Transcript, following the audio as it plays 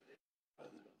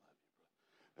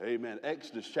Amen.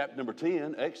 Exodus chapter number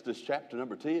 10. Exodus chapter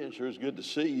number 10. Sure is good to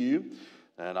see you.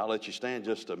 And I'll let you stand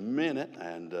just a minute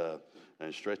and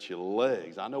stretch your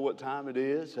legs. I know what time it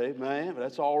is. Amen. But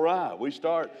that's all right. We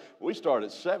start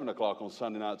at 7 o'clock on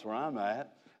Sunday nights where I'm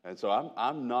at. And so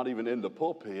I'm not even in the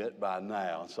pulpit by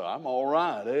now. So I'm all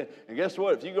right. And guess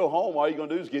what? If you go home, all you're going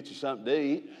to do is get you something to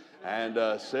eat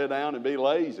and sit down and be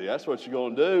lazy. That's what you're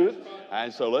going to do.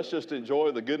 And so let's just enjoy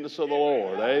the goodness of the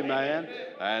Lord. Amen.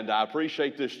 And I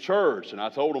appreciate this church. And I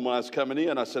told them when I was coming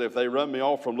in, I said, if they run me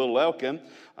off from Little Elkin,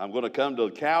 I'm going to come to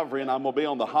Calvary and I'm going to be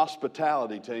on the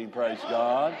hospitality team, praise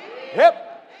God.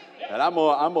 Yep. And I'm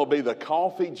going to be the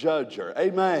coffee judger.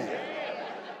 Amen.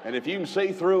 And if you can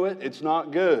see through it, it's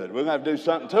not good. We're going to have to do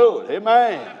something to it.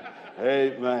 Amen.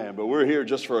 Amen. But we're here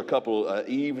just for a couple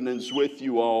evenings with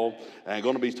you all and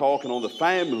going to be talking on the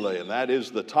family, and that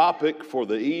is the topic for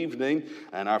the evening,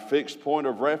 and our fixed point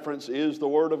of reference is the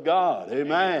Word of God.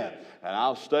 Amen. And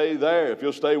I'll stay there if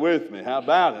you'll stay with me. How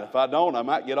about it? If I don't, I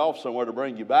might get off somewhere to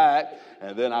bring you back,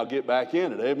 and then I'll get back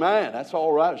in it. Amen. That's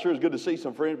all right. Sure, it's good to see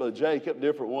some friends, Brother Jacob,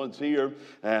 different ones here.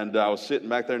 And I was sitting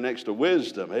back there next to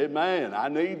Wisdom. Amen. I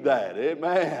need that.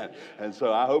 Amen. And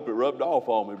so I hope it rubbed off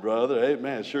on me, brother.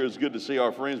 Amen. Sure, it's good to see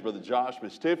our friends, Brother Josh,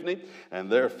 Miss Tiffany,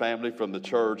 and their family from the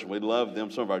church. And we love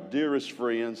them, some of our dearest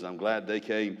friends. And I'm glad they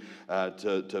came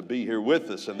to be here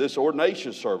with us. And this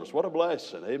ordination service, what a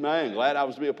blessing. Amen. Glad I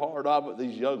was to be a part of it.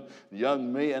 These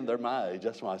young men, they're my age.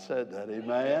 That's why I said that.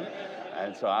 Amen.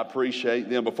 And so I appreciate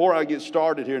them. Before I get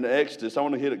started here in the Exodus, I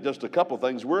want to hit just a couple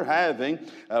things. We're having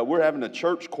a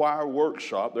church choir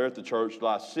workshop there at the church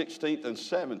July 16th and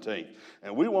 17th.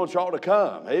 And we want y'all to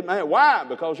come. Amen. Why?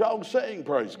 Because y'all can sing,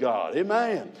 praise God.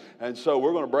 Amen. And so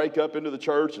we're going to break up into the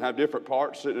church and have different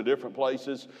parts sitting in different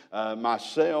places.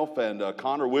 Myself and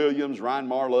Connor Williams, Ryan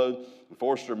Marlowe,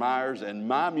 Forster Myers, and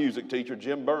my music teacher,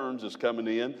 Jim Burns, is coming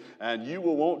in, and you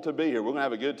will want to be here. We're going to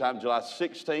have a good time. July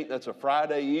 16th, that's a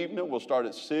Friday evening. We'll start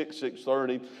at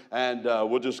 6:30, and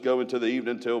we'll just go into the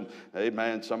evening until,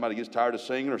 amen, somebody gets tired of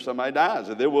singing or somebody dies.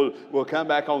 And then we'll come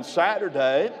back on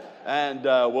Saturday, and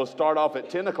we'll start off at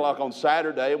 10 o'clock on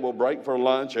Saturday, and we'll break for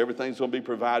lunch. Everything's going to be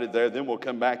provided there. Then we'll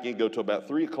come back and go to about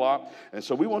 3 o'clock, and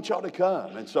so we want y'all to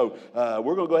come. And so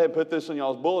we're going to go ahead and put this in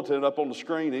y'all's bulletin up on the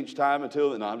screen each time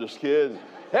until then. No, I'm just kidding.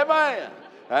 Amen.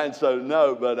 And so,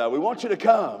 no, but we want you to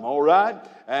come, all right?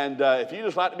 And if you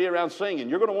just like to be around singing,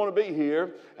 you're going to want to be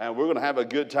here, and we're going to have a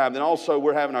good time. Then also,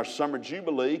 we're having our Summer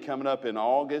Jubilee coming up in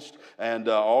August, and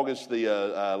August the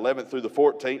 11th through the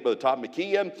 14th. Brother Todd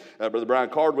McKeon, Brother Brian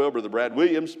Cardwell, Brother Brad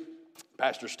Williams,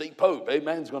 Pastor Steve Pope,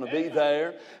 amen, is going to be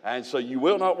there. And so you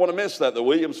will not want to miss that. The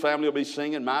Williams family will be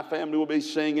singing. My family will be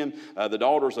singing. The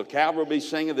daughters of Calvary will be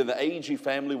singing. Then the Agee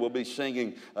family will be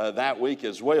singing that week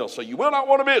as well. So you will not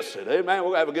want to miss it. Amen.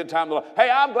 We're going to have a good time. Hey,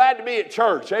 I'm glad to be at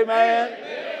church. Amen.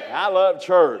 I love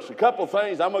church. A couple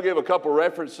things. I'm going to give a couple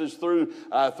references through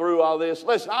all this.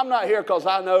 Listen, I'm not here because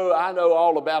I know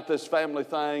all about this family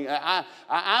thing.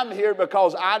 I'm here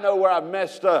because I know where I've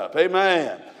messed up.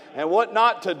 Amen. And what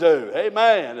not to do.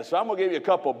 Amen. And so I'm going to give you a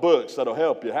couple books that'll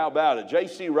help you. How about it?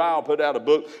 J.C. Ryle put out a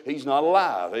book. He's not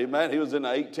alive. Amen. He was in the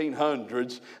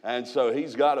 1800s. And so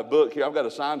he's got a book here. I've got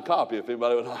a signed copy if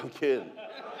anybody would. I'm kidding.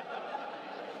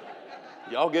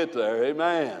 Y'all get there.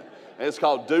 Amen. It's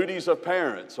called Duties of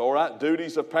Parents, all right?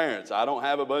 Duties of Parents. I don't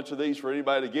have a bunch of these for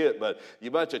anybody to get, but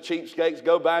you bunch of cheapskates,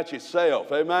 go buy it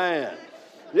yourself. Amen.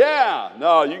 Yeah,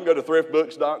 no, you can go to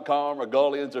thriftbooks.com or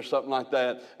Gullians or something like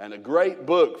that. And a great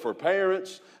book for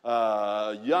parents.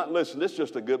 Listen, this is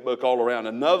just a good book all around.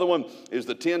 Another one is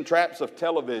The 10 Traps of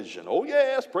Television. Oh,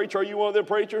 yes, preacher, are you one of them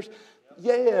preachers?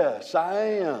 Yes, I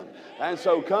am. And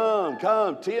so come,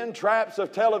 10 Traps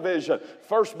of Television.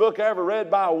 First book I ever read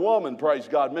by a woman, praise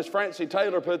God. Miss Francie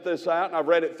Taylor put this out, and I've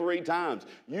read it 3 times.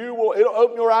 It'll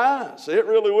open your eyes. It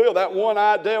really will. That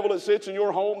one-eyed devil that sits in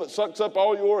your home that sucks up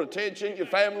all your attention, your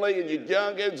family and your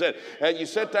youngins, and you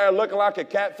sit there looking like a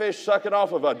catfish sucking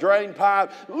off of a drain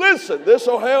pipe. Listen, this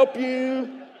will help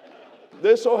you.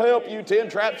 This will help you,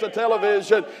 10 Traps of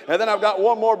Television. And then I've got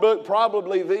one more book,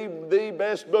 probably the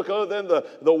best book other than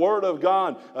the Word of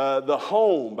God, The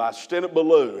Home by Stennett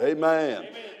Ballou. Amen.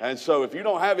 And so if you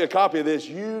don't have a copy of this,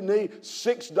 you need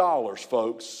 $6,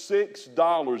 folks.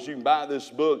 $6. You can buy this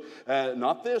book.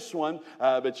 Not this one,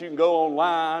 but you can go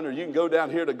online or you can go down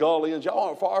here to Gullians. Y'all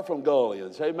aren't far from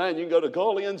Gullians. Amen. You can go to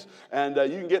Gullians and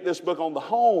you can get this book on the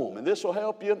home. And this will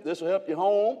help you. This will help you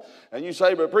home. And you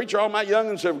say, but preacher, all my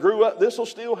youngins have grew up. This this will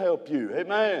still help you.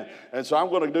 Amen. And so I'm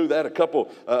going to do that a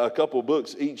couple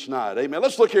books each night. Amen.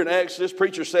 Let's look here in Exodus.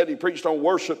 Preacher said he preached on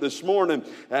worship this morning,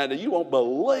 and you won't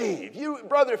believe,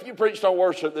 brother, if you preached on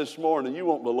worship this morning, you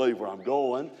won't believe where I'm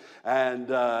going. And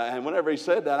whenever he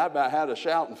said that, I about had a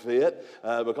shouting fit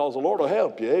because the Lord will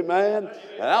help you. Amen.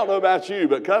 And I don't know about you,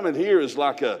 but coming here is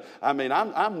like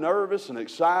I'm nervous and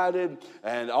excited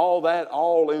and all that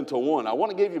all into one. I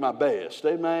want to give you my best.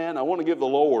 Amen. I want to give the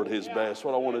Lord His best,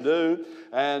 what I want to do.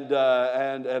 And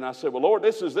I said, well, Lord,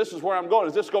 this is where I'm going.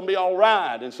 Is this going to be all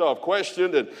right? And so I've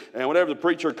questioned, and whenever the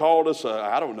preacher called us,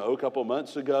 I don't know, a couple of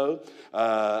months ago,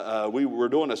 we were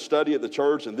doing a study at the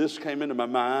church, and this came into my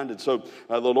mind. And so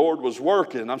the Lord was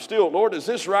working. I'm still, Lord, is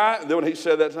this right? And then when He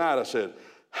said that tonight, I said,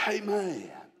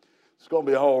 amen. It's going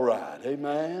to be all right.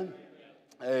 Amen.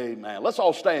 Amen. Let's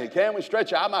all stand. Can we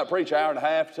stretch out? I might preach an hour and a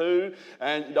half too.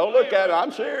 And don't look at me.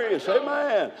 I'm serious.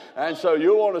 Amen. And so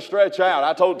you'll want to stretch out.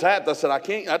 I told Taft, I said,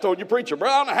 I told you, preacher, bro,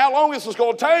 I don't know how long this is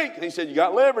going to take. And he said, you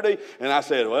got liberty. And I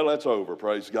said, well, that's over.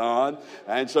 Praise God.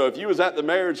 And so if you was at the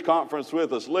marriage conference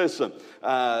with us, listen,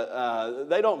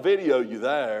 they don't video you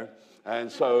there.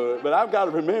 And so, but I've got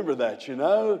to remember that, and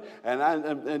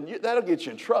that'll get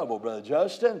you in trouble, Brother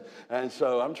Justin. And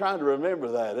so I'm trying to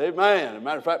remember that. Amen. As a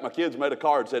matter of fact, my kids made a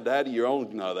card that said, Daddy, your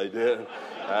own. No, they didn't.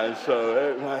 And so,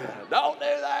 amen. Don't do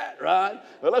that, right?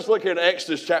 But let's look here in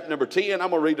Exodus chapter number 10.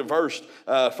 I'm going to read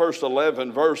the first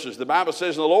 11 verses. The Bible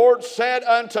says, the Lord said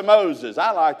unto Moses. I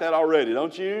like that already,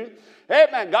 don't you?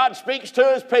 Amen. God speaks to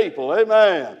His people.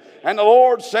 Amen. And the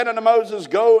Lord said unto Moses,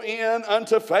 go in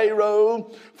unto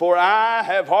Pharaoh, for I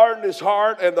have hardened his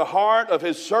heart and the heart of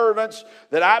his servants,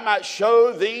 that I might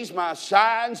show these my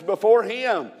signs before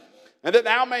him. And that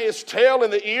thou mayest tell in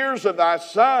the ears of thy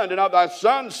son and of thy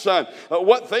son's son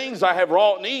what things I have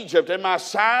wrought in Egypt, and my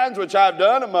signs which I have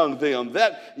done among them,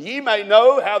 that ye may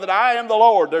know how that I am the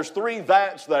Lord. There's 3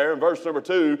 that's there in verse number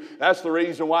 2. That's the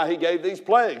reason why He gave these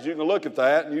plagues. You can look at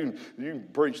that, and you can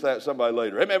preach that to somebody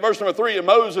later. Amen. Verse number 3, and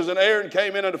Moses and Aaron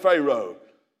came in unto Pharaoh,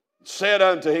 and said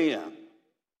unto him,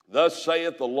 thus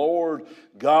saith the Lord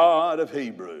God of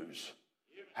Hebrews,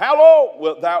 how long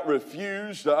wilt thou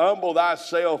refuse to humble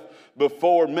thyself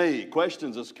before me?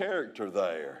 Questions His character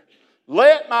there.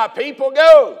 Let my people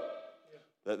go,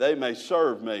 that they may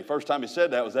serve me. First time He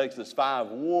said that was Exodus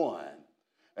 5:1.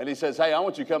 And He says, hey, I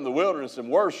want you to come to the wilderness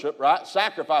and worship, right?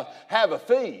 Sacrifice, have a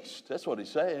feast. That's what He's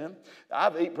saying.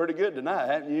 I've eaten pretty good tonight,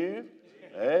 haven't you?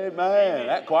 Amen.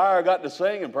 That choir got to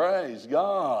sing and praise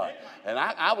God. And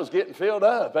I was getting filled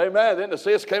up. Amen. Then the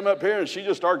sis came up here and she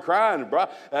just started crying.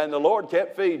 And the Lord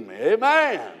kept feeding me.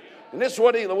 Amen. And this is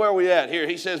where we at here.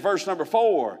 He says, verse number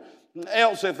 4.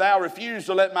 Else if thou refuse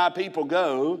to let my people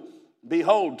go,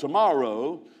 behold,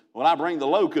 tomorrow when I bring the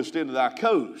locust into thy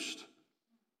coast,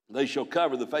 they shall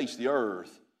cover the face of the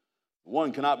earth.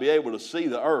 One cannot be able to see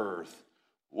the earth.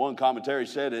 One commentary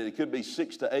said it could be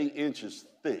 6 to 8 inches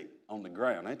thick on the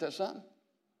ground. Ain't that something?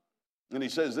 And he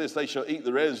says this, they shall eat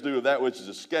the residue of that which is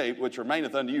escaped, which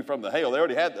remaineth unto you from the hail. They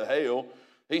already had the hail.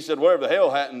 He said, wherever the hail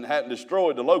hadn't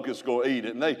destroyed, the locusts go eat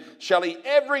it. And they shall eat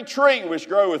every tree which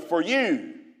groweth for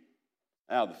you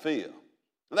out of the field.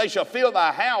 And they shall fill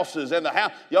thy houses and the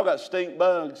house. Y'all got stink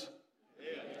bugs?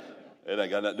 Yeah. It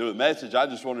ain't got nothing to do with the message. I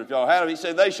just wondered if y'all had them. He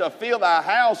said, they shall fill thy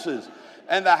houses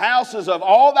and the houses of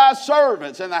all thy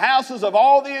servants and the houses of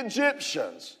all the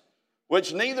Egyptians.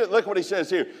 Which neither, look what he says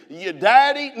here, your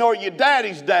daddy nor your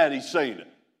daddy's daddy seen it.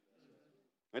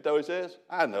 Ain't that what he says?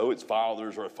 I know it's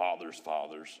fathers or fathers'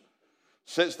 fathers.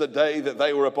 Since the day that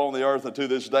they were upon the earth unto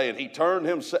this day. And he turned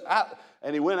himself out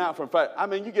and he went out from Pharaoh. I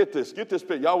mean, you get this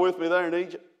picture. Y'all with me there in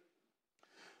Egypt?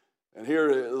 And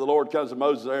here the Lord comes to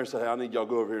Moses there and says, hey, I need y'all to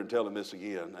go over here and tell him this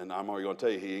again. And I'm already going to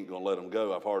tell you he ain't going to let him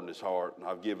go. I've hardened his heart and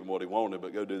I've given him what he wanted,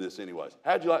 but go do this anyways.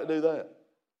 How'd you like to do that?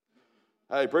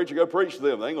 Hey, preacher, go preach to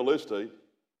them. They ain't going to listen to you.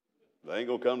 They ain't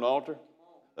going to come to the altar.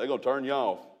 They're going to turn you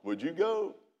off. Would you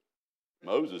go?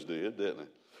 Moses did, didn't he?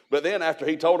 But then after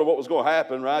he told her what was going to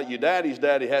happen, right, your daddy's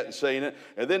daddy hadn't seen it.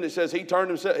 And then it says he turned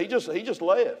himself, he just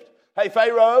left. Hey,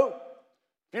 Pharaoh,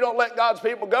 if you don't let God's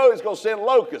people go, he's going to send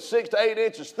locusts 6 to 8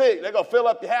 inches thick. They're going to fill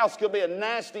up your house. It's going to be a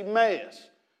nasty mess.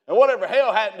 And whatever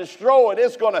hell hadn't destroyed, they're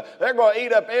going to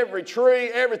eat up every tree,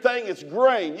 everything that's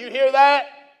green. You hear that?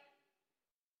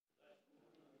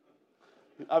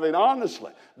 I mean,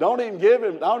 honestly, don't even give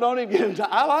him time.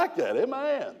 I like that.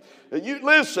 Amen. You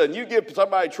listen, you give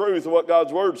somebody truth of what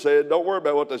God's word said. Don't worry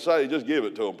about what they say. Just give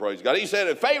it to them, praise God. He said,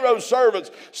 and Pharaoh's servants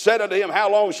said unto him,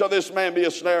 how long shall this man be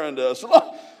a snare unto us?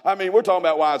 I mean, we're talking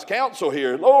about wise counsel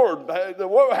here. Lord,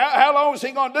 how long is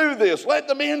he going to do this? Let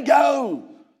the men go.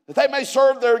 that they may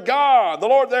serve their God, the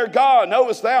Lord their God.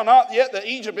 Knowest thou not yet that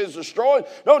Egypt is destroyed?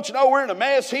 Don't you know we're in a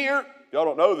mess here? Y'all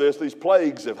don't know this. These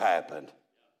plagues have happened.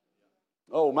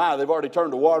 Oh my, they've already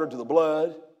turned the water to the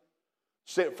blood.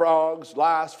 Sent frogs,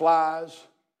 lice, flies,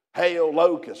 hail,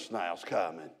 locusts now's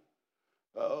coming.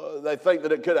 They think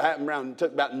that it could have happened it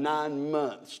took about 9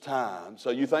 months' time. So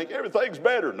you think everything's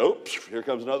better. Nope, here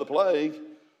comes another plague.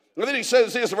 And then he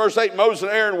says this in verse 8, Moses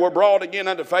and Aaron were brought again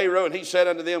unto Pharaoh, and he said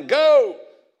unto them, Go,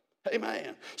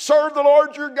 amen, serve the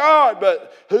Lord your God.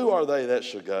 But who are they that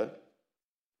shall go?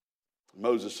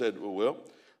 Moses said, Well,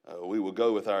 we will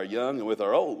go with our young and with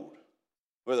our old,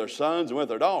 with our sons and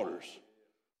with our daughters,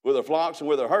 with our flocks and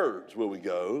with our herds will we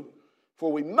go,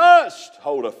 for we must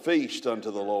hold a feast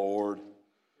unto the Lord.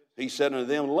 He said unto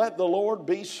them, Let the Lord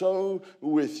be so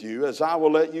with you, as I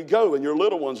will let you go, and your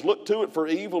little ones. Look to it, for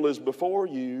evil is before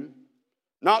you.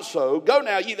 Not so. Go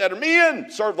now, ye that are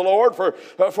men, serve the Lord, for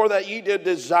that ye did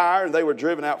desire, and they were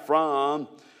driven out from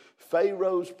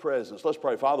Pharaoh's presence. Let's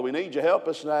pray. Father, we need you. Help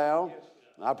us now.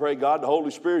 I pray, God, the Holy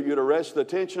Spirit, you'd arrest the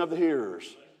attention of the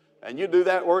hearers. And you do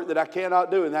that work that I cannot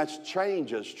do, and that's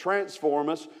change us, transform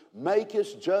us, make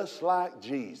us just like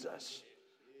Jesus.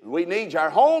 We need you.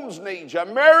 Our homes need you.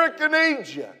 America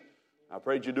needs you. I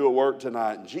pray you do a work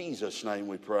tonight. In Jesus' name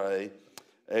we pray.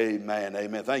 Amen.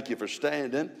 Amen. Thank you for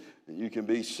standing. You can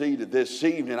be seated this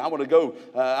evening. I want to go,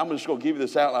 I'm just going to give you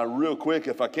this outline real quick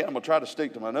if I can. I'm going to try to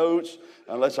stick to my notes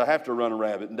unless I have to run a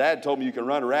rabbit. And Dad told me you can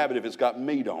run a rabbit if it's got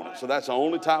meat on it. So that's the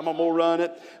only time I'm going to run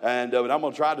it. And I'm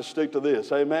going to try to stick to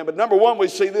this. Amen. But number one, we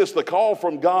see this, the call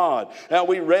from God. Now,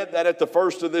 we read that at the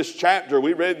first of this chapter.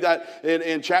 We read that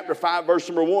in chapter 5, verse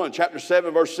number 1, chapter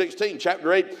 7, verse 16,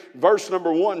 chapter 8, verse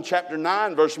number 1, chapter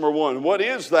 9, verse number 1. What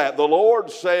is that? The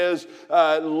Lord says,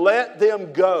 let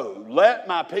them go. Let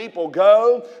my people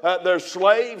go. They're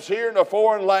slaves here in a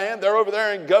foreign land. They're over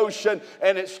there in Goshen,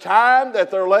 and it's time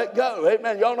that they're let go.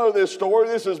 Amen. Y'all know this story.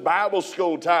 This is Bible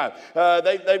school time.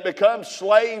 They've become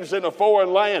slaves in a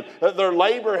foreign land. Their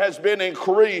labor has been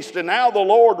increased, and now the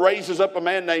Lord raises up a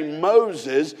man named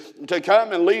Moses to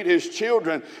come and lead his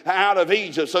children out of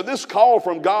Egypt. So this call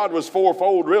from God was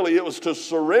fourfold, really. It was to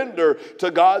surrender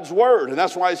to God's word, and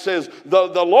that's why it says, the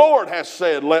Lord has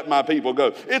said, let my people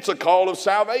go. It's a call of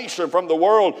salvation from the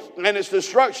world and its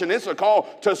destruction. It's a call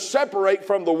to separate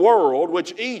from the world,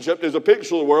 which Egypt is a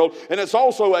picture of the world, and it's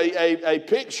also a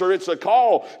picture, it's a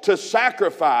call to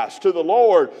sacrifice to the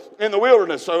Lord in the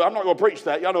wilderness. So I'm not going to preach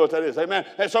that. Y'all know what that is. Amen.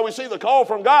 And so we see the call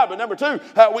from God. But number two,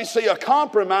 we see a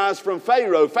compromise from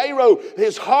Pharaoh. Pharaoh,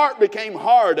 his heart became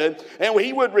hardened, and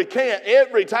he would recant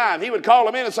every time. He would call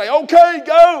him in and say, okay,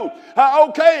 go.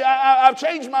 Okay, I've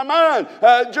changed my mind.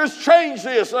 Just change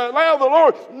this. Allow the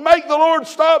Lord, make the Lord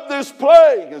stop this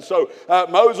plague. And so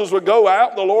Moses would go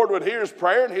out, the Lord would hear his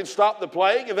prayer, and he'd stop the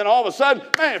plague. And then all of a sudden,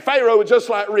 man, Pharaoh would just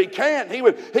like recant. He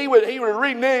would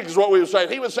renege is what we would say.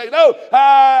 He would say, no,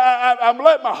 I'm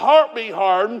letting my heart be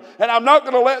hardened, and I'm not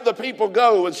going to let the people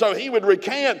go. And so he would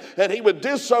recant, and he would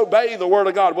disobey the word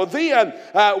of God. Well, then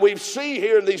we see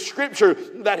here in these scripture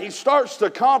that he starts to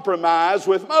compromise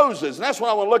with Moses. And that's what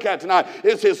I want to look at tonight,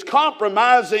 is his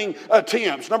compromising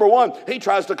attempts. Number one, he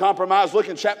tries to compromise. Look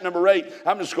in chapter number 8.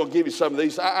 I'm just going to give you some of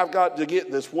these. I've got to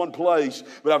get this one place,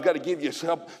 but I've got to give you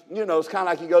some. You know, it's kind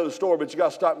of like you go to the store, but you got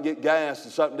to stop and get gas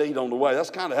and something to eat on the way. That's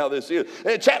kind of how this is.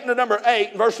 In chapter number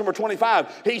 8, verse number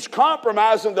 25, he's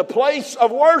compromising the place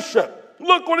of worship.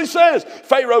 Look what he says.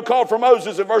 Pharaoh called for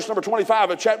Moses in verse number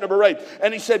 25 of chapter number 8,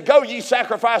 and he said, go ye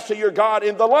sacrifice to your God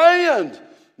in the land.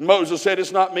 Moses said,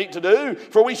 it's not meet to do,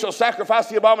 for we shall sacrifice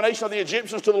the abomination of the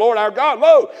Egyptians to the Lord our God.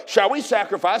 Lo, shall we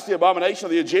sacrifice the abomination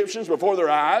of the Egyptians before their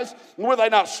eyes? Will they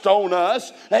not stone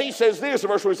us? And he says this in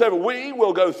verse 27, we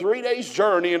will go 3 days'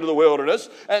 journey into the wilderness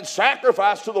and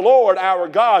sacrifice to the Lord our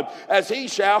God as he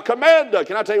shall command us.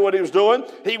 Can I tell you what he was doing?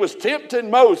 He was tempting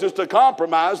Moses to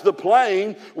compromise the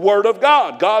plain word of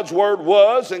God. God's word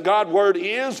was and God's word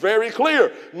is very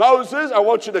clear. Moses, I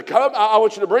want you to come, I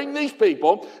want you to bring these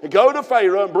people and go to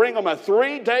Pharaoh and bring them a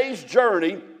 3 days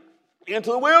journey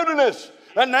into the wilderness.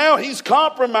 And now he's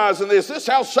compromising this. This is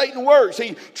how Satan works.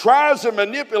 He tries and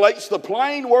manipulates the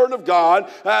plain word of God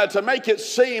to make it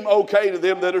seem okay to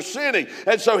them that are sinning.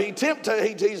 And so he's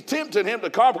tempting him to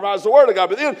compromise the word of God.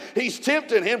 But then he's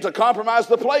tempting him to compromise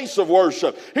the place of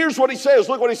worship. Here's what he says.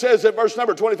 Look what he says in verse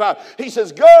number 25. He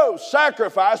says, go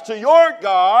sacrifice to your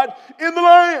God in the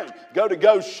land. Go to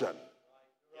Goshen.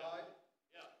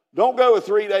 Don't go a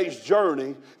 3 days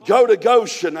journey. Go to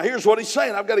Goshen. Now here's what he's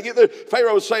saying. I've got to get there.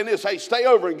 Pharaoh was saying this. Hey, stay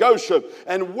over in Goshen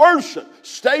and worship.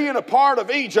 Stay in a part of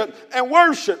Egypt and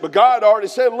worship. But God already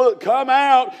said, look, come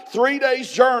out 3 days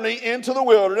journey into the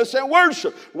wilderness and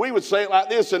worship. We would say it like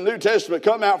this in the New Testament.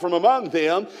 Come out from among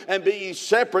them and be ye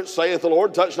separate, saith the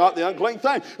Lord. Touch not the unclean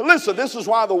thing. Listen, this is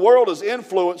why the world is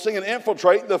influencing and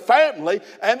infiltrating the family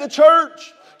and the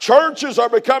church. Churches are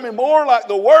becoming more like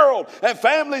the world, and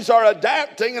families are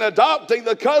adapting and adopting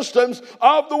the customs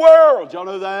of the world. Y'all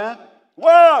know that?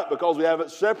 Why? Because we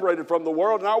haven't separated from the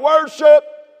world in our worship.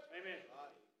 Amen.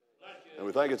 And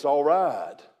we think it's all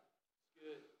right.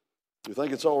 We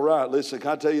think it's all right. Listen,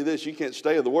 can I tell you this? You can't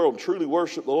stay in the world and truly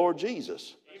worship the Lord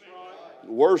Jesus.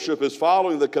 Amen. Worship is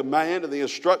following the command and the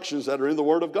instructions that are in the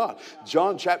Word of God.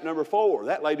 John chapter number 4.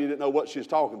 That lady didn't know what she was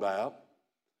talking about.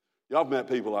 Y'all have met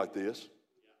people like this.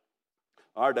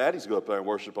 Our daddies go up there and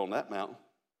worship on that mountain.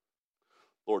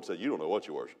 The Lord said, you don't know what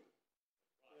you worship.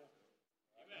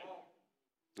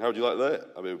 How would you like that?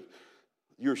 I mean,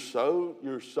 you're so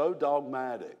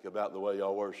dogmatic about the way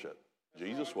y'all worship.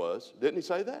 Jesus was. Didn't he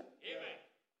say that?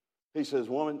 He says,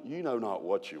 woman, you know not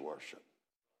what you worship.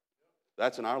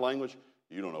 That's in our language.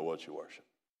 You don't know what you worship.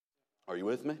 Are you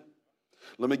with me?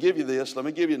 Let me give you this. Let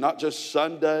me give you not just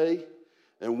Sunday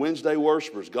and Wednesday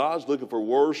worshipers. God's looking for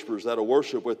worshipers that'll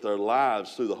worship with their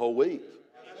lives through the whole week.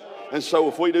 And so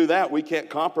if we do that, we can't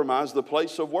compromise the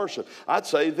place of worship. I'd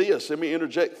say this. Let me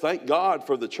interject. Thank God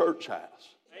for the church house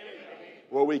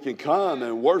where we can come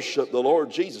and worship the Lord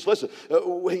Jesus. Listen,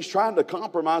 he's trying to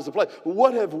compromise the place.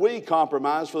 What have we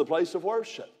compromised for the place of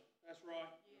worship?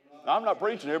 Now, I'm not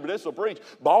preaching here, but this will preach.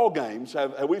 Ball games.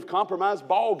 We've compromised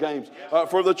ball games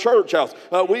for the church house.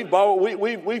 We've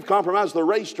compromised the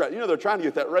racetrack. You know, they're trying to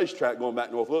get that racetrack going back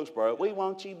to North Wilkesboro. We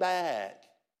want you back.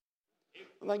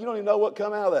 I'm like, you don't even know what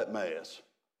come out of that mess.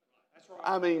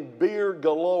 I mean, beer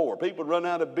galore. People would run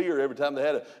out of beer every time they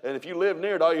had it. And if you live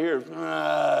near it, all you hear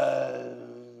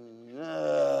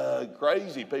is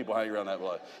crazy people hanging around that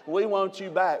place. We want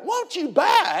you back. Want you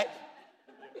back?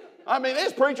 I mean,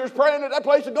 this preacher's praying that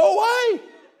place would go away.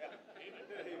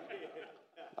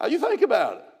 How you think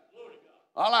about it?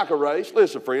 I like a race.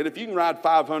 Listen, friend, if you can ride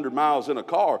 500 miles in a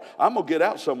car, I'm going to get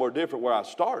out somewhere different where I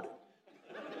started.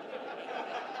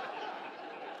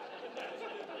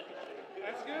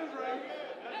 That's good, Ray.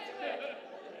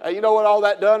 Hey, you know what all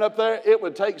that done up there? It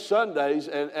would take Sundays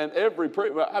and every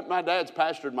my dad's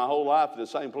pastored my whole life in the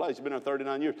same place. He's been there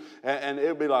 39 years. And it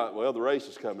would be like, well, the race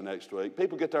is coming next week.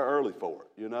 People get there early for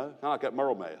it, you know? Kind of like that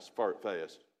Merle Mass Fest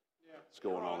that's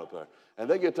going on up there. And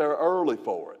they get there early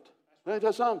for it.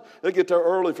 They get there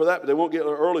early for that, but they won't get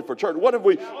there early for church. What have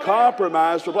we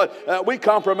compromised for place? We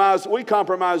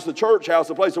compromised the church house,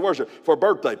 the place of worship, for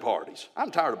birthday parties. I'm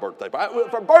tired of birthday parties.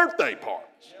 For birthday parties.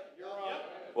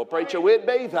 Well, preacher, we'd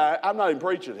be there. I'm not even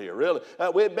preaching here, really.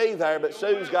 We'd be there, but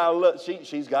Sue's got a look.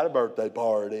 She's got a birthday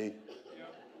party.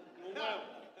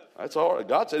 That's all right.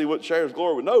 God said he wouldn't share his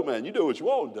glory with no man. You do what you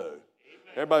want to do.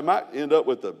 Everybody might end up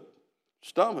with a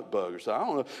stomach bug or something. I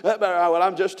don't know. Well,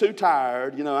 I'm just too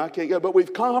tired. You know, I can't go. But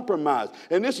we've compromised.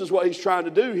 And this is what he's trying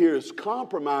to do here is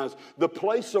compromise the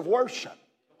place of worship.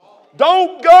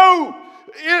 Don't go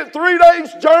 3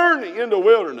 days journey into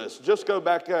wilderness. Just go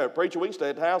back there. Preacher, we can stay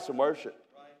at the house and worship.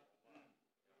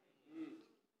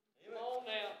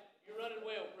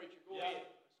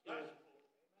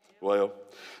 Well,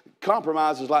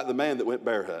 compromise is like the man that went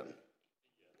bear hunting.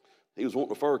 He was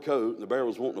wanting a fur coat, and the bear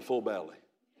was wanting a full belly.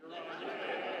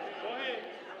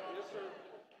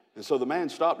 And so the man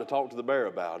stopped to talk to the bear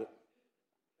about it.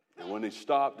 And when he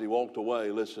stopped, he walked away.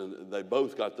 Listen, they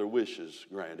both got their wishes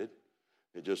granted.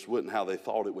 It just wasn't how they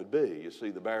thought it would be. You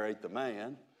see, the bear ate the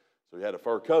man, so he had a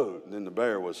fur coat, and then the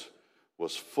bear was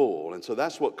full. And so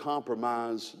that's what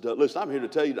compromise does. Listen, I'm here to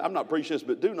tell you, I'm not preaching this,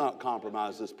 but do not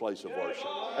compromise this place of worship.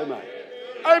 Amen.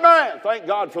 Amen. Thank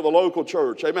God for the local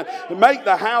church. Amen. Make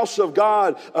the house of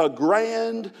God a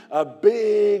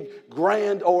big,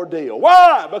 grand ordeal.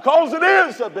 Why? Because it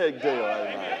is a big deal.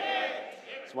 Amen.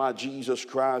 That's why Jesus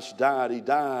Christ died. He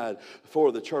died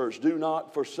for the church. Do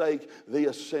not forsake the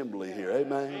assembly here.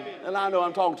 Amen. And I know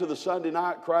I'm talking to the Sunday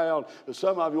night crowd.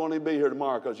 Some of you won't even be here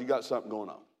tomorrow because you got something going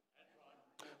on.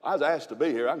 I was asked to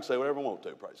be here. I can say whatever I want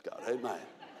to. Praise God. Amen.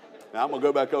 Now, I'm going to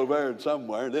go back over there and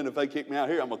somewhere, and then if they kick me out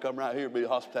here, I'm going to come right here and be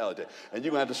hospitality. And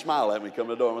you're going to have to smile at me come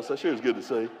to the door. I'm going to say, sure, it's good to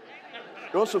see you.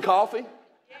 You want some coffee?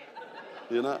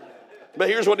 You know? But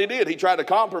here's what he did. He tried to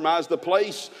compromise the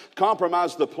place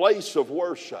of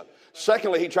worship.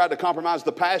 Secondly, he tried to compromise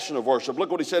the passion of worship.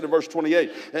 Look what he said in verse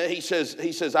 28. He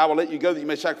says, I will let you go that you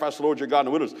may sacrifice the Lord your God in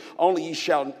the wilderness. Only ye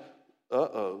shall,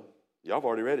 y'all have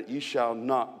already read it. You shall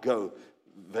not go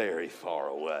very far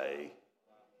away.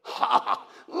 Ha!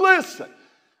 Listen,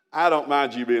 I don't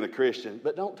mind you being a Christian,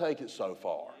 but don't take it so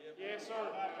far. Yes, sir.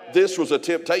 This was a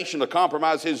temptation to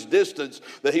compromise his distance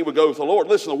that he would go with the Lord.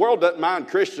 Listen, the world doesn't mind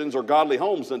Christians or godly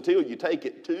homes until you take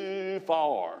it too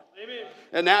far. Amen.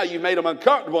 And now you've made them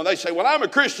uncomfortable. And they say, well, I'm a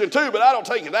Christian too, but I don't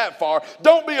take it that far.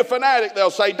 Don't be a fanatic,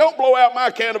 they'll say. Don't blow out my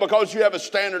candle because you have a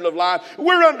standard of life.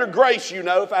 We're under grace, you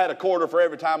know. If I had a quarter for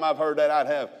every time I've heard that, I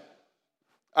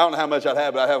don't know how much I'd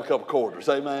have, but I'd have a couple quarters.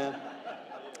 Amen.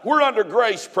 We're under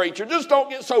grace, preacher. Just don't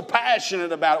get so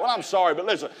passionate about it. Well, I'm sorry, but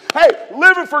listen. Hey,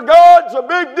 living for God's a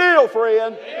big deal,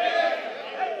 friend.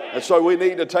 And so we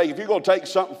need to take, if you're going to take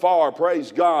something far,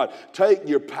 praise God, take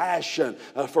your passion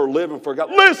for living for God.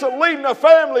 Listen, leading a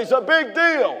family is a big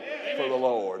deal for the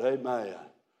Lord. Amen.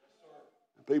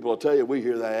 People will tell you, we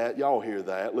hear that. Y'all hear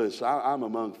that. Listen, I'm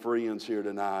among friends here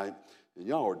tonight, and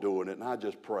y'all are doing it, and I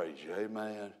just praise you.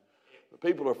 Amen.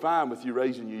 People are fine with you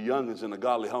raising your youngins in a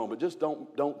godly home, but just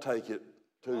don't take it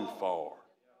too far.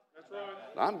 That's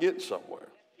right. I'm getting somewhere.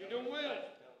 You're doing well.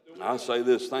 I say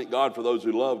this, thank God for those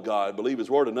who love God, believe His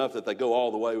Word enough that they go all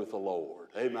the way with the Lord.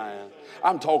 Amen.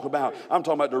 I'm talking about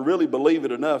to really believe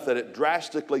it enough that it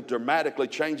dramatically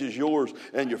changes yours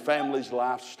and your family's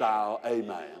lifestyle.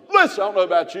 Amen. Listen, I don't know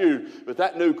about you, but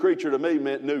that new creature to me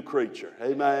meant new creature.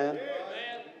 Amen.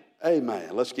 Amen.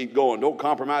 Let's keep going. Don't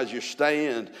compromise your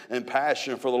stand and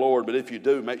passion for the Lord, but if you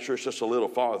do, make sure it's just a little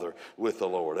farther with the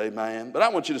Lord. Amen. But I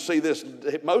want you to see this.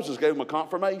 Moses gave him a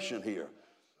confirmation here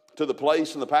to the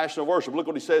place and the passion of worship. Look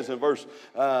what he says in verse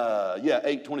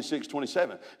 8, 26,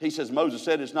 27. He says, Moses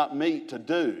said, it's not meet to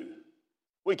do.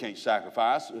 We can't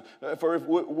sacrifice, for if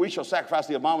we shall sacrifice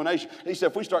the abomination. He said,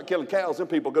 if we start killing cows, then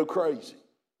people go crazy.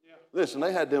 Yeah. Listen,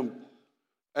 they had them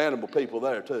animal people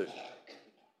there too.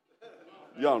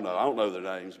 Y'all know, I don't know their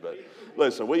names, but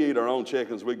listen, we eat our own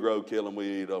chickens, we grow, kill them,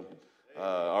 we eat them.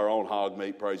 Our own hog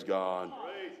meat, praise God.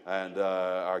 And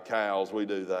our cows, we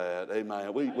do that.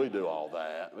 Amen. We do all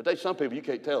that. But there's some people you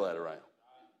can't tell that around.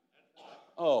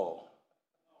 Oh.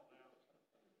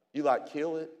 You like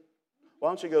kill it? Why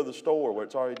don't you go to the store where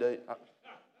it's already dead?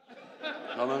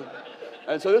 No.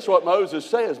 And so this is what Moses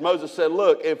says. Moses said,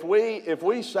 look, if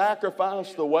we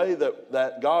sacrifice the way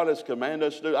that God has commanded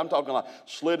us to do, I'm talking like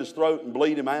slit his throat and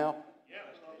bleed him out,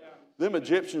 them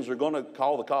Egyptians are going to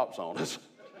call the cops on us.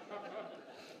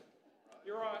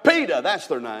 PETA, that's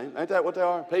their name. Ain't that what they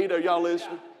are? PETA, y'all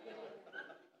listening?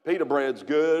 Pita bread's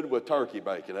good with turkey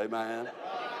bacon, amen.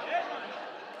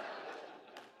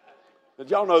 But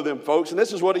y'all know them folks, and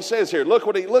this is what he says here. Look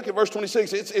at verse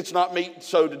 26. It's not meet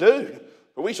so to do.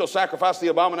 For we shall sacrifice the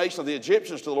abomination of the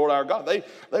Egyptians to the Lord our God.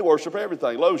 They worship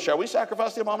everything. Lo, shall we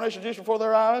sacrifice the abomination of the Egyptians before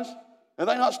their eyes? And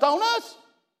they not stone us?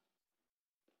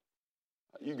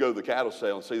 You go to the cattle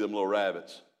sale and see them little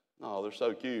rabbits. Oh, they're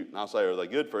so cute. And I'll say, are they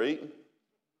good for eating?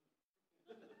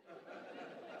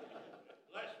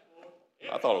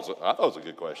 I thought it was a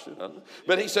good question.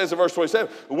 But he says in verse 27,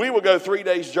 we will go 3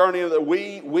 days journey.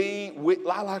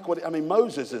 I like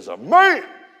Moses is a man.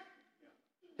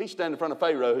 He's standing in front of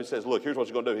Pharaoh who says, look, here's what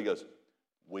you're going to do. He goes,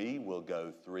 we will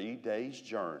go 3 days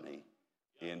journey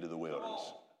into the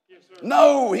wilderness. Yes,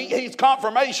 no, he's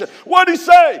confirmation. What did he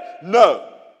say? No.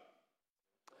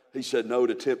 He said no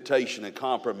to temptation and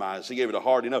compromise. He gave it a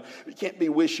hearty no. You can't be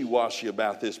wishy-washy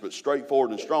about this, but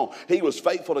straightforward and strong. He was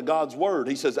faithful to God's word.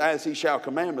 He says, as he shall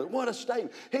command me. What a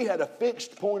statement. He had a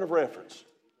fixed point of reference.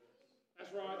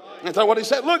 That's right. And so what he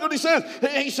said, look what he says.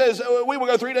 He says, we will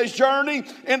go 3 days journey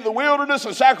into the wilderness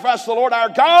and sacrifice to the Lord our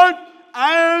God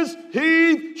as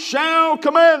he shall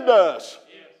command us.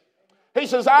 He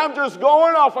says, I'm just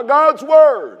going off of God's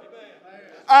word.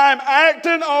 I'm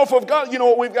acting off of God. You know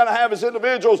what we've got to have as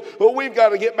individuals? Well, we've got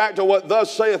to get back to what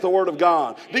thus saith the word of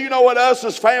God. Do you know what us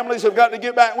as families have got to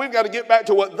get back? We've got to get back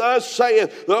to what thus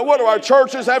saith. What do our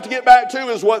churches have to get back to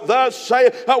is what thus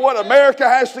saith. What America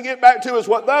has to get back to is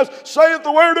what thus saith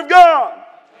the word of God.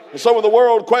 And so when the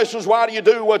world questions, why do you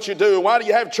do what you do? Why do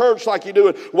you have church like you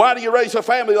do? Why do you raise a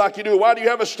family like you do? Why do you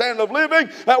have a standard of living?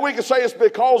 We can say it's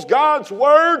because God's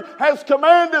word has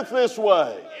commanded this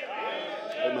way.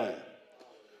 Amen.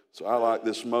 So I like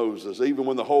this Moses. Even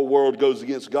when the whole world goes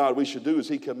against God, we should do as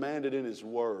he commanded in his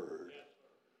word.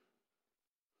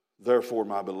 Therefore,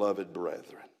 my beloved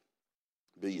brethren,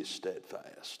 be ye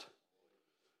steadfast,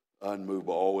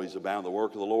 unmovable, always abound in the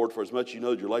work of the Lord. For as much as you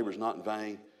know that your labor is not in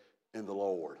vain in the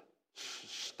Lord.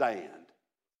 Stand.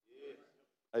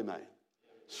 Amen.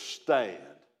 Stand.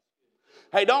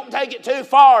 Hey, don't take it too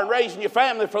far in raising your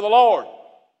family for the Lord.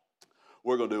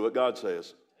 We're going to do what God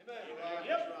says.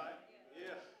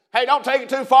 Hey, don't take it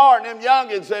too far in them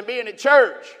youngins and being at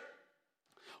church.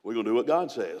 We're going to do what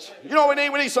God says. You know what we need?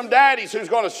 We need some daddies who's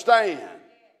going to stand.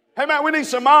 Hey, man, we need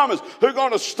some mamas who are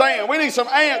going to stand. We need some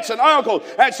aunts and uncles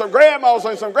and some grandmas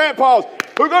and some grandpas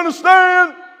who are going to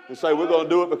stand and say, we're going to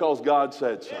do it because God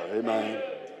said so. Amen.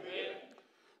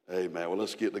 Amen. Well,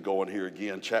 let's get to going here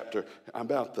again. I'm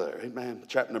about there. Amen.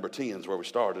 Chapter number 10 is where we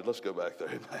started. Let's go back there.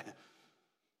 Amen.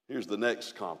 Here's the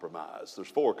next compromise. There's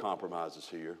 4 compromises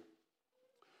here.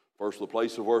 First, the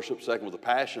place of worship. Second, with the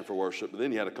passion for worship. But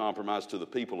then you had a compromise to the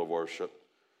people of worship,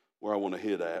 where I want to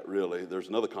hit at, really. There's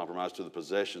another compromise to the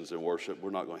possessions in worship.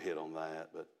 We're not going to hit on that.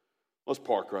 But let's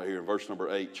park right here in verse number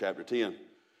 8, chapter 10.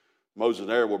 Moses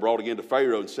and Aaron were brought again to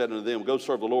Pharaoh and said unto them, go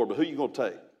serve the Lord, but who are you going to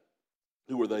take?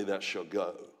 Who are they that shall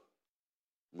go?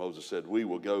 Moses said, we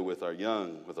will go with our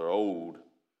young, with our old,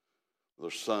 with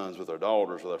our sons, with our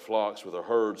daughters, with our flocks, with our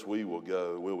herds. We will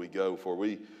go. Will we go? For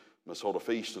we must hold a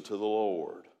feast unto the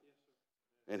Lord.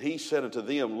 And he said unto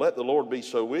them, let the Lord be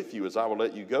so with you as I will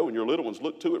let you go. And your little ones,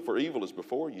 look to it, for evil is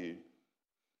before you.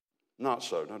 Not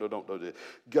so. No, don't do it.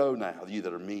 Go now, you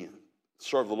that are men.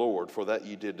 Serve the Lord, for that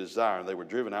ye did desire. And they were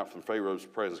driven out from Pharaoh's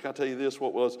presence. Can I tell you this?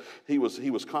 What was? He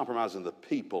was compromising the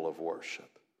people of worship.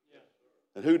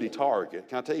 And who did he target?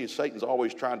 Can I tell you, Satan's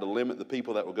always trying to limit the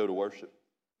people that will go to worship.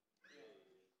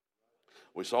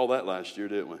 We saw that last year,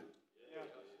 didn't we?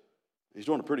 He's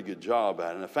doing a pretty good job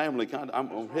at it. And a family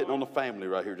I'm hitting on the family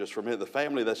right here just for a minute. The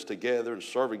family that's together and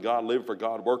serving God, living for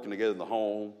God, working together in the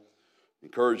home,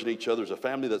 encouraging each other, is a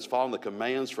family that's following the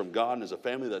commands from God, and is a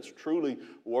family that's truly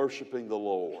worshiping the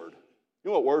Lord.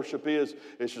 You know what worship is?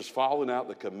 It's just following out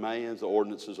the commands, the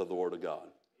ordinances of the Word of God.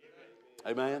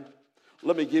 Amen?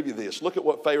 Let me give you this. Look at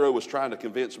what Pharaoh was trying to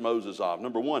convince Moses of.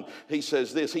 Number 1, he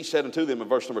says this. He said unto them in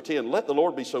verse number 10, let the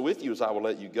Lord be so with you as I will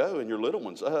let you go, and your little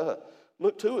ones.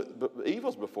 Look to it, but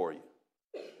evil's before you.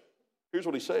 Here's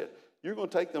what he said. You're going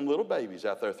to take them little babies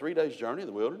out there 3 days' journey in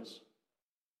the wilderness.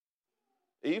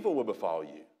 Evil will befall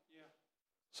you.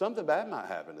 Something bad might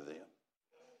happen to them.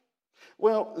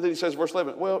 Well, then he says, verse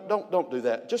 11, well, don't do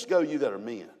that. Just go, you that are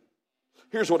men.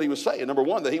 Here's what he was saying. Number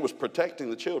 1, that he was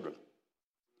protecting the children.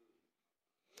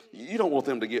 You don't want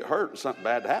them to get hurt and something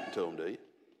bad to happen to them, do you?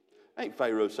 Ain't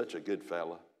Pharaoh such a good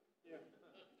fella?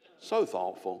 So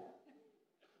thoughtful.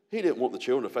 He didn't want the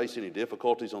children to face any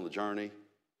difficulties on the journey.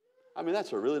 I mean,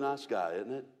 that's a really nice guy,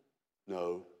 isn't it?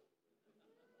 No.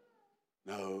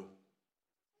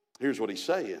 Here's what he's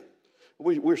saying.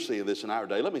 We're seeing this in our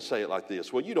day. Let me say it like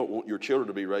this. Well, you don't want your children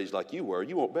to be raised like you were.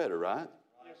 You want better, right?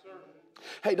 Yes, sir.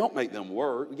 Hey, don't make them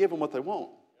work. Give them what they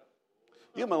want.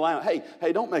 Give them allowance.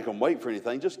 Hey, don't make them wait for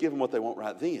anything. Just give them what they want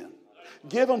right then.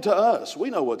 Give them to us. We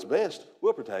know what's best.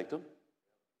 We'll protect them.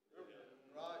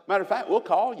 Matter of fact, we'll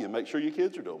call you and make sure your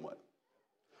kids are doing well.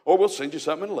 Or we'll send you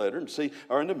something in a letter and see,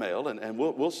 or in the mail, and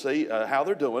we'll see how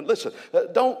they're doing. Listen,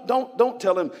 don't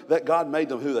tell them that God made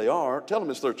them who they are. Tell them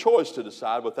it's their choice to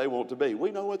decide what they want to be.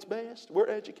 We know what's best. We're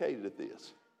educated at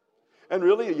this. And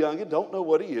really, a youngin' don't know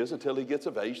what he is until he gets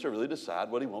of age to really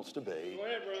decide what he wants to be. Go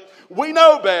ahead, brother. We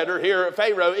know better here at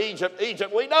Pharaoh, Egypt.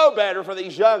 We know better for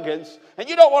these youngins. And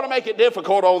you don't want to make it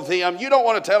difficult on them. You don't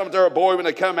want to tell them they're a boy when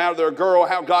they come out, or they're a girl,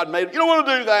 how God made them. You don't want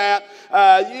to do that.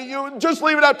 You just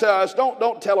leave it up to us.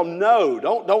 Don't tell them no.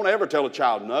 Don't ever tell a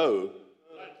child no.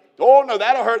 Oh, no,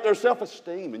 that'll hurt their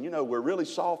self-esteem. And, we're really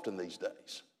soft in these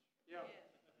days. Yeah.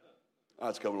 I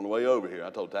was coming on the way over here. I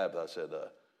told Tabitha, I said,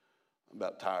 I'm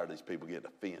about tired of these people getting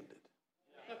offended.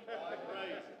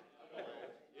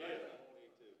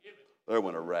 There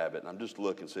went a rabbit, and I'm just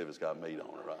looking to see if it's got meat on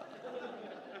it, right?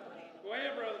 Go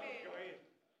ahead, brother. Go ahead.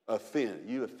 Offended.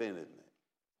 You offended me.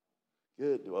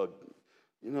 Good.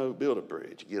 Well, build a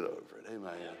bridge. Get over it.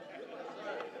 Amen.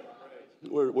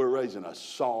 We're raising a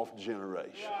soft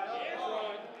generation.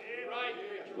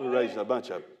 We're raising a bunch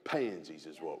of pansies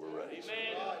is what we're raising.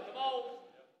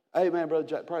 Amen, Brother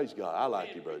Jack. Praise God. I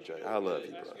like you, Brother Jack. I love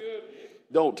you, brother.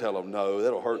 Don't tell them no.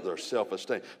 That'll hurt their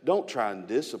self-esteem. Don't try and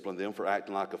discipline them for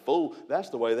acting like a fool. That's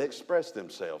the way they express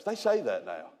themselves. They say that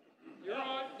now. You're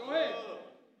on. Go ahead.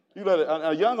 You let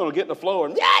a young one will get in the floor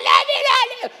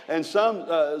and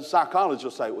some psychologists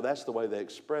will say, well, that's the way they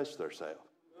express themselves.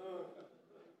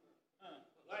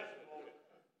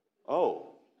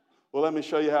 Oh, well, let me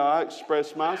show you how I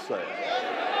express myself.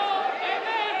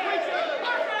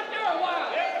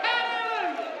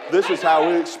 This is how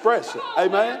we express it.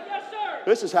 Amen?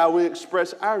 This is how we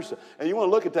express ourselves. And you want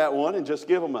to look at that one and just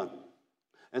give them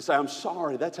and say, I'm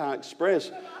sorry, that's how I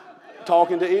express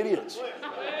talking to idiots.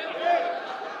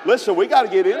 Listen, we got to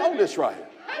get in on this right here.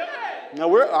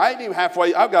 Now, I ain't even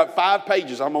halfway. I've got 5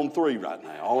 pages. I'm on 3 right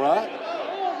now. All right?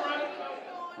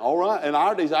 All right. And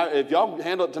if y'all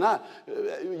handle it tonight,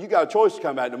 you got a choice to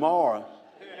come back tomorrow.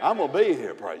 I'm going to be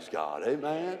here, praise God.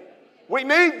 Amen. We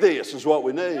need this is what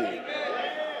we need.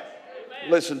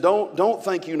 Listen, don't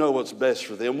think you know what's best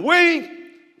for them.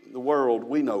 The world,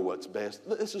 we know what's best.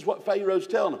 This is what Pharaoh's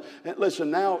telling them. And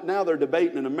listen, now they're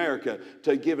debating in America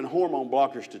to giving hormone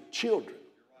blockers to children.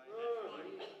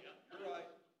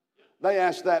 They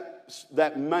asked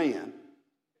that man.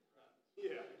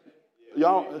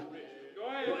 Y'all,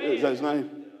 is that his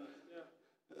name?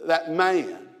 That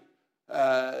man.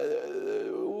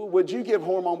 Would you give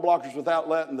hormone blockers without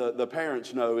letting the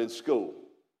parents know in school?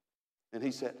 And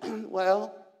he said,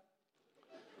 well,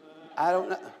 I don't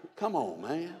know. Come on,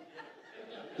 man.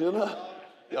 You know?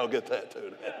 Y'all get that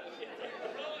too.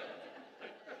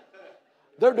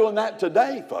 They're doing that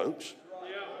today, folks.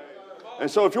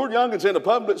 And so if your youngin's in a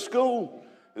public school,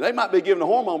 they might be giving a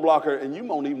hormone blocker and you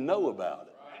won't even know about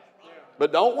it.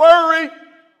 But don't worry.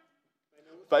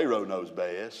 Pharaoh knows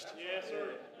best. Yes, sir.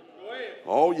 Go ahead.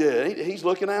 Oh, yeah. He's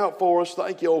looking out for us.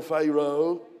 Thank you, old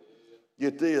Pharaoh.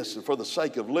 Get this, and for the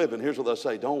sake of living, here's what they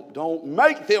say. Don't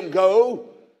make them go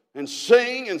and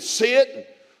sing and sit and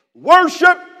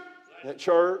worship at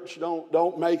church.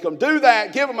 Don't make them do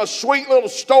that. Give them a sweet little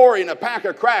story and a pack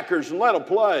of crackers and let them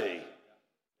play.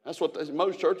 That's what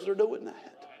most churches are doing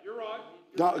that. You're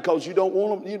right. Because you don't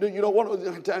want them, you don't want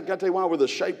them. I got to tell you why we're the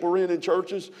shape we're in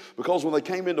churches. Because when they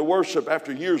came into worship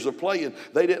after years of playing,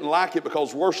 they didn't like it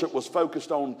because worship was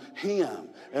focused on Him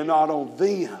and not on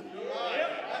them.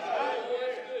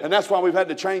 And that's why we've had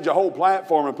to change a whole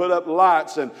platform and put up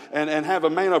lights and have a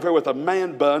man over here with a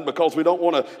man bun because we don't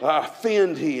want to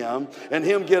offend him and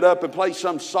him get up and play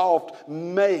some soft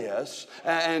mess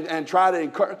and try to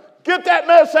encourage. Get that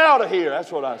mess out of here.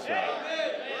 That's what I say.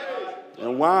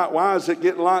 And why is it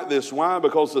getting like this? Why?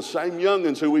 Because the same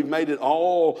youngins who we've made it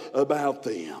all about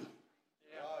them.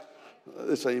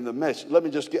 This ain't even the message. Let me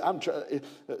just get,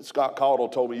 Scott Caudle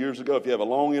told me years ago, if you have a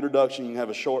long introduction, you can have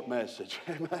a short message.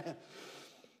 Amen.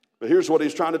 But here's what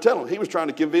he's trying to tell them. He was trying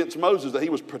to convince Moses that he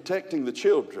was protecting the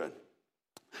children.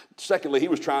 Secondly, he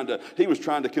was trying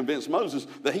to convince Moses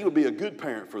that he would be a good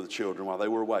parent for the children while they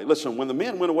were away. Listen, when the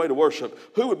men went away to worship,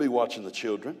 who would be watching the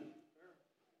children?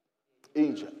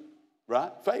 Egypt,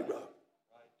 right? Pharaoh.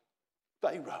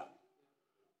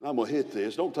 I'm going to hit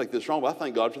this. Don't take this wrong, but I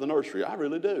thank God for the nursery. I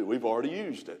really do. We've already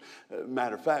used it.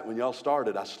 Matter of fact, when y'all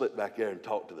started, I slipped back there and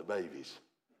talked to the babies.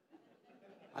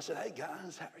 I said, hey,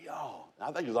 guys, how are y'all?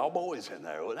 I think there's all boys in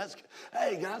there. Well,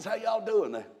 hey, guys, how y'all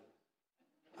doing there?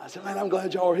 I said, man, I'm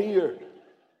glad y'all are here.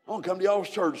 I want to come to y'all's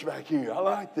church back here. I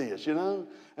like this, you know.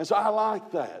 And so I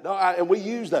like that. And we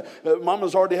use that.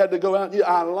 Mama's already had to go out. Yeah,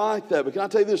 I like that. But can I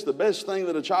tell you this? The best thing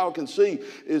that a child can see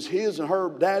is his and her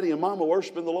daddy and mama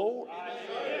worshiping the Lord.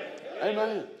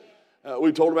 Amen.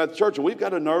 We told them at the church, and we've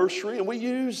got a nursery, and we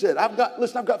use it. I've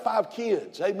got 5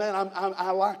 kids. Amen.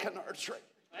 I like a nursery.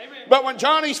 Amen. But when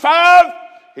Johnny's 5,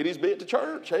 he needs to be at the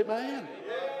church. Amen.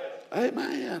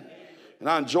 Amen. And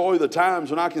I enjoy the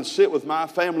times when I can sit with my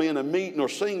family in a meeting or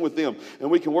sing with them, and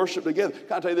we can worship together.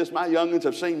 Can I tell you this? My youngins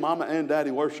have seen Mama and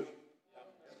Daddy worship.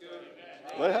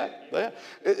 They have.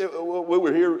 We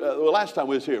were here, last time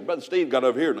we was here, Brother Steve got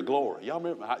over here in the glory. Y'all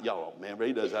remember? Y'all don't remember.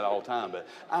 He does that all the time, but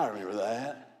I remember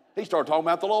that. He started talking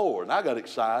about the Lord, and I got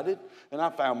excited, and I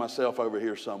found myself over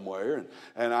here somewhere,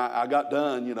 and I got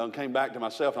done, you know, and came back to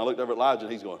myself, and I looked over at Elijah,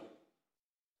 and he's going,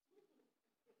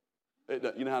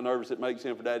 you know how nervous it makes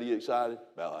him for Daddy to get excited?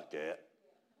 About like that.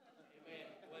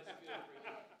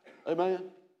 Amen.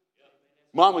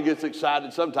 Mama gets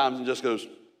excited sometimes and just goes,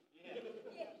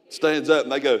 stands up,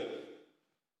 and they go.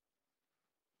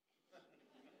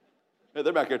 Yeah,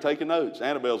 they're back there taking notes.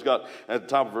 Annabelle's got at the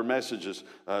top of her messages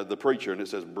the preacher, and it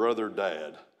says, Brother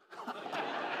Dad.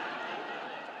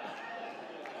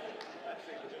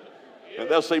 And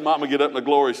they'll see Mama get up in the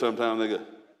glory sometime, and they go,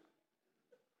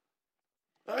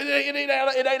 it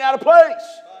ain't out of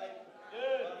place.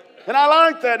 And I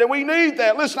like that, and we need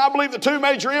that. Listen, I believe the 2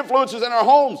 major influences in our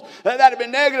homes that have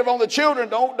been negative on the children,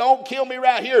 don't kill me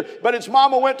right here, but it's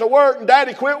Mama went to work and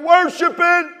Daddy quit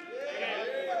worshiping.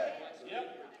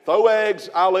 Throw eggs,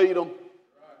 I'll eat them.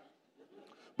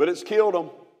 But it's killed them.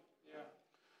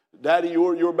 Daddy,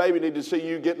 your baby needs to see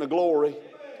you getting the glory.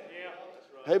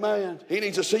 Amen. He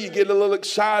needs to see you get a little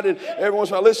excited every once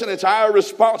in a while. Listen, it's our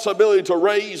responsibility to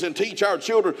raise and teach our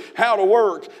children how to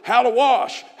work, how to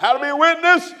wash, how to be a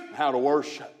witness, how to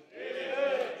worship.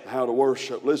 Amen. How to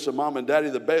worship. Listen, Mom and Daddy,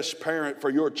 the best parent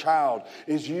for your child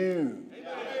is you.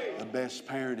 Amen. The best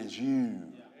parent is you.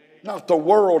 Not the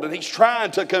world. And he's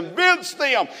trying to convince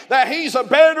them that he's a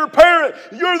better parent.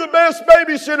 You're the best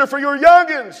babysitter for your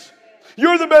youngins.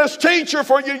 You're the best teacher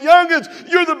for your youngins.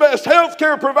 You're the best health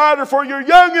care provider for your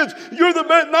youngins. You're the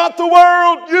best, not the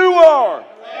world, you are.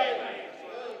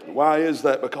 Why is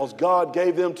that? Because God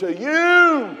gave them to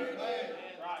you.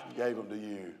 He gave them to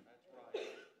you.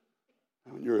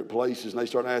 When you're at places and they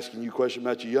start asking you questions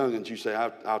about your youngins, you say,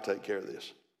 I'll take care of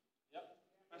this.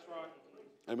 That's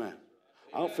right. Amen.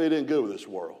 I don't fit in good with this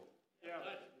world.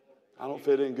 I don't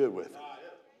fit in good with it.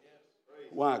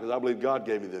 Why? Because I believe God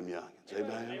gave me them youngins.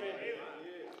 Amen.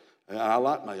 And I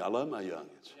love my youngins.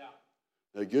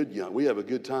 They're good young. We have a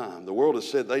good time. The world has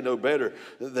said they know better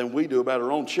than we do about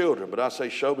our own children. But I say,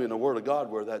 show me in the Word of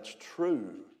God where that's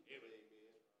true.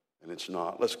 And it's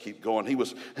not. Let's keep going. He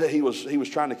was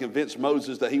trying to convince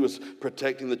Moses that he was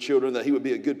protecting the children, that he would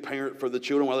be a good parent for the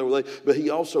children while they were there. But he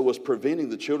also was preventing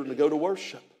the children to go to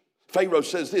worship. Pharaoh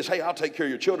says this, hey, I'll take care of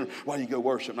your children while you go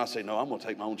worship. And I say, no, I'm going to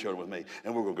take my own children with me,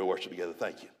 and we're going to go worship together.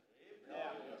 Thank you.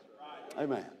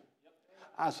 Amen.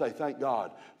 I say thank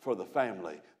God for the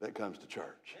family that comes to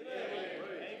church.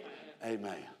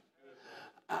 Amen.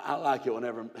 I like it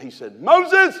whenever he said,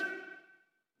 Moses,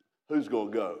 who's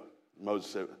going to go? Moses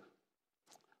said,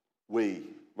 we,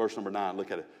 verse number 9,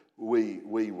 look at it. We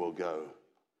will go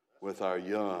with our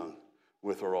young,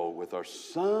 with our old, with our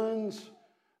sons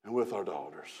and with our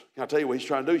daughters. Can I tell you what he's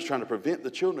trying to do? He's trying to prevent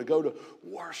the children to go to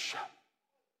worship.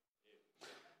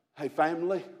 Hey,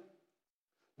 family,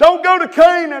 don't go to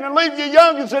Canaan and leave your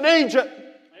youngins in Egypt.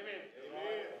 Amen.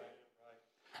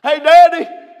 Hey, Daddy,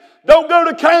 don't go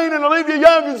to Canaan and leave your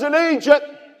youngins in Egypt.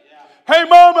 Hey,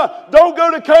 Mama, don't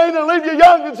go to Canaan and leave your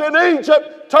youngins in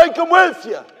Egypt. Take them with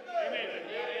you.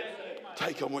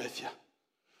 Take them with you.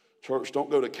 Church, don't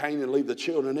go to Canaan and leave the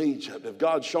children in Egypt. If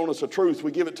God's shown us a truth,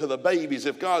 we give it to the babies.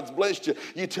 If God's blessed you,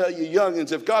 you tell your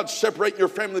youngins. If God's separating your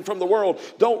family from the world,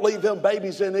 don't leave them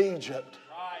babies in Egypt.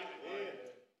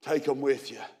 Take them with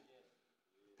you.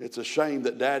 It's a shame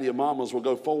that daddy and mamas will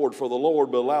go forward for the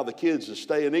Lord but allow the kids to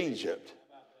stay in Egypt.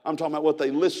 I'm talking about what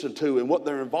they listen to and what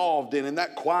they're involved in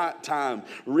that quiet time,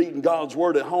 reading God's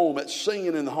Word at home, at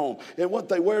singing in the home, and what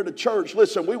they wear to church.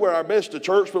 Listen, we wear our best to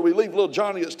church, but we leave little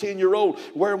Johnny that's 10-year-old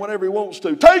wearing whatever he wants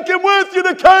to. Take him with you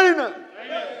to Canaan.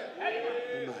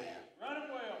 Amen.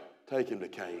 Take him to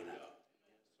Canaan.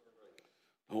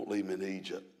 Don't leave him in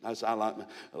Egypt.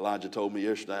 Elijah told me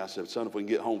yesterday, I said, son, if we can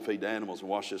get home, feed the animals, and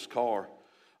wash this car,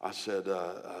 I said,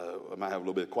 I might have a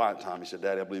little bit of quiet time. He said,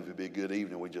 Daddy, I believe it'd be a good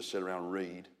evening. We just sit around and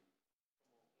read.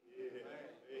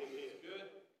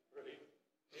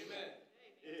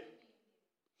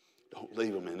 Don't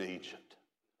leave them in Egypt.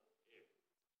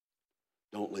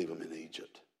 Don't leave them in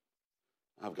Egypt.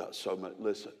 I've got so much.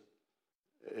 Listen,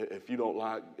 if you don't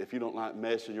like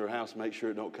mess in your house, make sure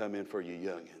it don't come in for your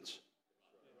youngins.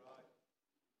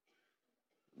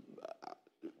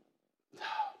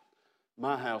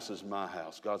 My house is my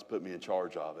house. God's put me in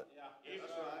charge of it.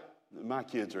 My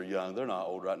kids are young. They're not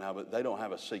old right now, but they don't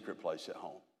have a secret place at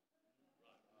home.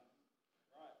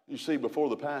 You see, before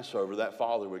the Passover, that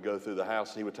father would go through the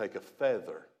house and he would take a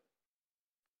feather,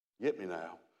 get me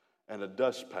now, and a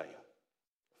dustpan.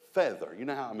 Feather. You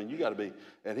know how, you got to be,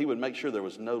 and he would make sure there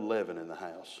was no leaven in the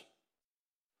house.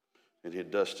 And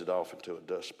he'd dust it off into a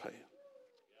dustpan.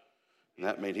 And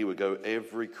that meant he would go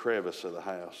every crevice of the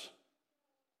house.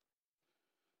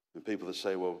 And people that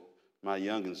say, well, my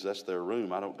youngins, that's their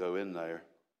room. I don't go in there.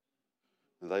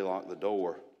 And they lock the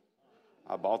door.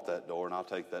 I bought that door, and I'll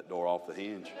take that door off the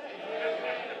hinge.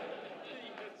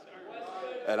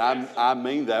 And I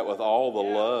mean that with all the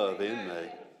love in me.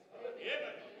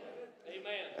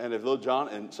 And if little John,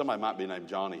 and somebody might be named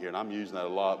Johnny here, and I'm using that a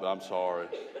lot, but I'm sorry.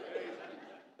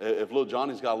 If little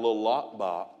Johnny's got a little lock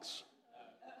box,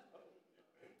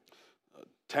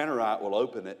 Tannerite will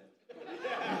open it.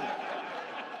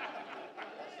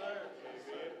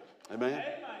 Amen?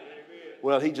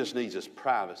 Well, he just needs his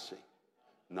privacy.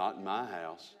 Not in my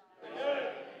house.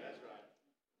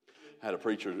 I had a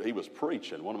preacher, he was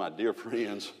preaching. One of my dear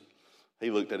friends,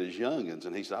 he looked at his youngins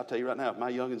and he said, I'll tell you right now, if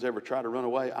my youngins ever try to run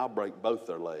away, I'll break both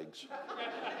their legs.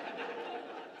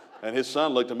 And his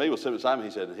son looked at me, was sitting beside me,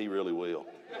 he said, he really will.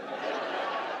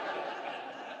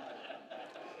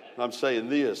 I'm saying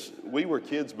this, we were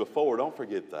kids before, don't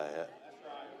forget that.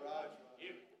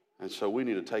 And so we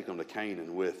need to take them to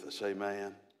Canaan with us.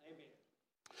 Amen.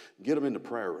 Get them in the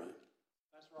prayer room.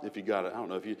 If you got it, I don't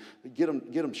know if you get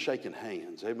them shaking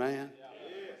hands. Amen.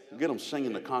 Get them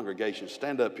singing the congregation.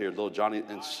 Stand up here, little Johnny,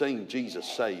 and sing Jesus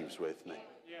Saves with me.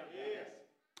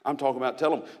 I'm talking about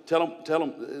tell them.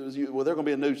 Well, they're going to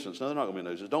be a nuisance. No, they're not going to be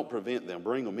a nuisance. Don't prevent them.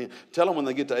 Bring them in. Tell them when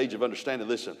they get to the age of understanding.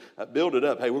 Listen, build it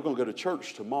up. Hey, we're going to go to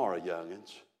church tomorrow,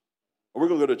 youngins. Or we're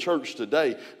going to go to church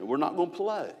today, and we're not going to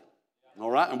play. All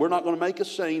right? And we're not going to make a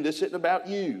scene. This isn't about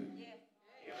you.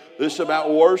 This is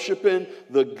about worshiping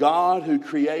the God who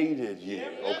created you.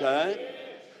 Okay?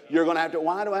 You're going to have to,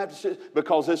 why do I have to sit?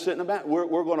 Because this isn't about, we're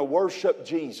going to worship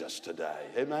Jesus today.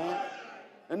 Amen?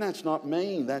 And that's not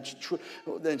mean. That's true.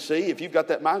 Then see, if you've got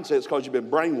that mindset, it's because you've been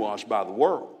brainwashed by the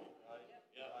world.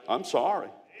 I'm sorry.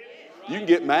 You can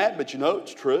get mad, but you know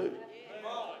it's true.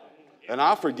 And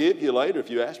I'll forgive you later if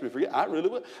you ask me to forgive. I really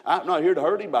will. I'm not here to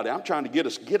hurt anybody. I'm trying to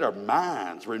get our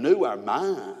minds, renew our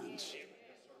minds.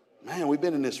 Man, we've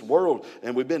been in this world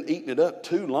and we've been eating it up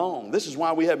too long. This is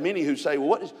why we have many who say, well,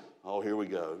 what is... Oh, here we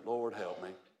go. Lord, help me.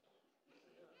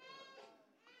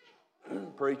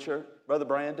 Preacher, Brother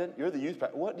Brandon, you're the youth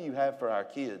pastor. What do you have for our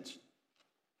kids?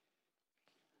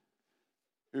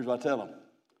 Here's what I tell them.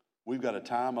 We've got a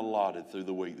time allotted through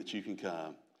the week that you can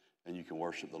come and you can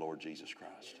worship the Lord Jesus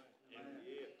Christ.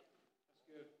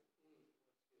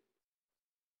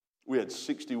 We had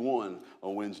 61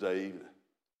 on Wednesday evening.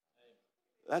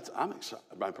 I'm excited.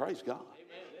 Praise God.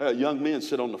 Young men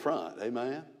sit on the front.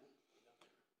 Amen.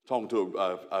 Talking to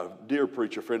a dear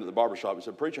preacher friend at the barbershop. He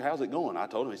said, preacher, how's it going? I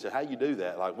told him. He said, how you do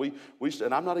that? Like we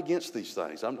said, I'm not against these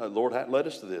things. Lord led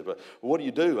us to this. But what do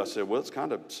you do? I said, well, it's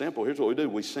kind of simple. Here's what we do.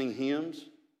 We sing hymns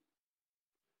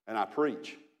and I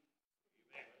preach.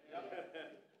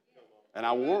 And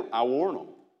I warn them.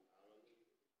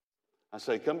 I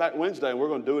say, come back Wednesday and we're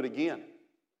going to do it again.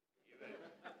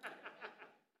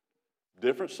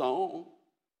 Different song,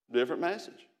 different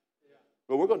message.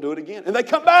 But we're going to do it again. And they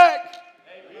come back.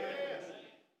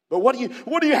 But what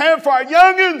do you have for our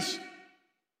youngins?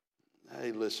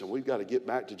 Hey, listen, we've got to get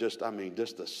back to just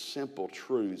the simple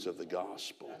truths of the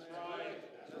gospel.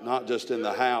 Not just in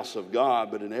the house of God,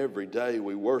 but in every day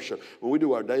we worship. When we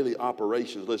do our daily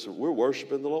operations, listen, we're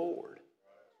worshiping the Lord.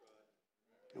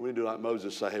 And we do like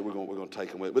Moses say, hey, we're going to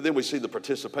take them with it. But then we see the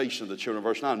participation of the children.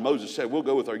 Verse 9, Moses said, we'll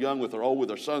go with our young, with our old, with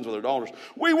our sons, with our daughters.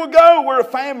 We will go. We're a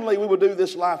family. We will do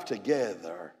this life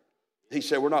together. He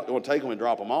said, we're not going to take them and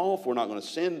drop them off. We're not going to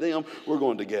send them. We're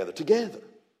going together. Together.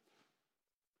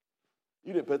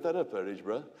 You didn't put that up there, did you,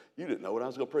 brother? You didn't know what I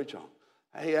was going to preach on.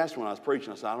 He asked me when I was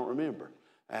preaching. I said, I don't remember.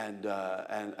 And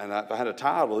I had a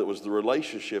title that was the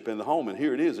relationship in the home. And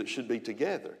here it is. It should be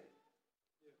together.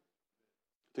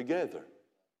 Together.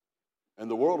 And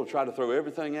the world will try to throw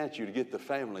everything at you to get the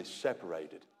family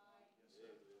separated.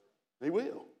 They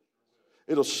will.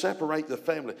 It'll separate the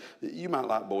family. You might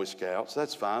like Boy Scouts.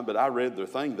 That's fine. But I read their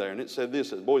thing there, and it said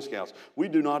this at Boy Scouts. We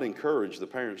do not encourage the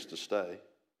parents to stay.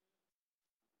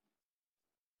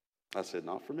 I said,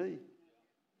 not for me.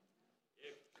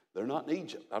 They're not in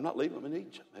Egypt. I'm not leaving them in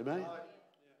Egypt. Amen?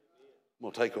 I'm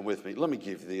going to take them with me. Let me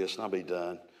give you this, and I'll be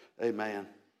done. Amen.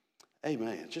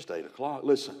 Amen. It's just 8 o'clock.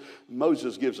 Listen,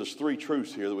 Moses gives us 3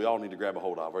 truths here that we all need to grab a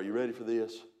hold of. Are you ready for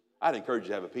this? I'd encourage you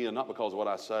to have a pen, not because of what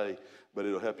I say, but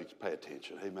it'll help you pay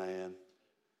attention. Amen.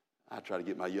 I try to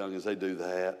get my youngins, they do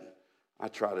that. I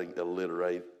try to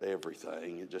alliterate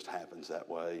everything. It just happens that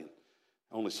way.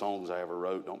 Only songs I ever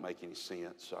wrote don't make any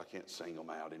sense, so I can't sing them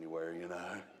out anywhere, you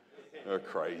know. They're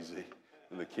crazy.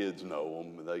 And the kids know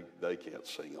them, and they can't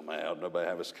sing them out. Nobody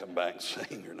have us come back and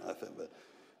sing or nothing. But,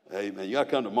 amen. You got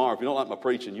to come tomorrow. If you don't like my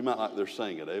preaching, you might like their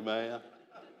singing. Amen.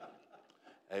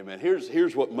 Amen.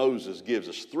 Here's what Moses gives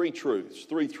us. 3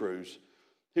 truths.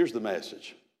 Here's the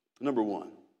message. Number 1.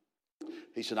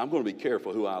 He said, I'm going to be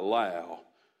careful who I allow,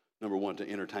 number 1, to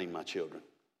entertain my children.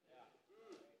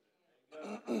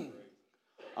 I'm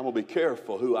going to be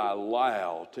careful who I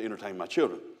allow to entertain my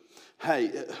children. Hey,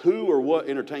 who or what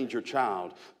entertains your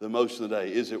child the most in the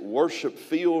day? Is it worship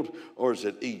field or is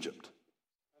it Egypt?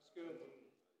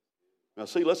 Now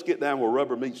see, let's get down where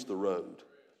rubber meets the road.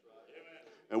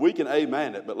 And we can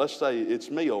amen it, but let's say, it's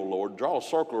me, oh Lord. Draw a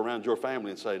circle around your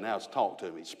family and say, now it's talk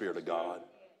to me, Spirit of God.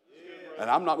 And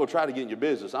I'm not going to try to get in your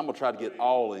business. I'm going to try to get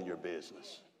all in your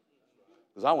business.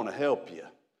 Because I want to help you.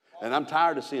 And I'm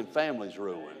tired of seeing families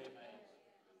ruined.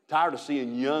 Tired of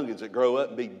seeing youngins that grow up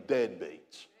and be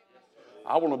deadbeats.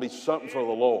 I want to be something for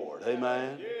the Lord.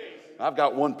 Amen. I've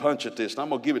got one punch at this, and I'm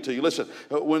going to give it to you. Listen,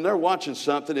 when they're watching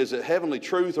something, is it heavenly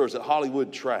truth or is it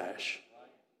Hollywood trash?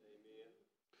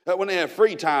 When they have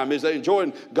free time, is they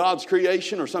enjoying God's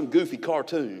creation or some goofy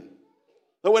cartoon?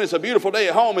 But when it's a beautiful day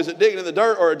at home, is it digging in the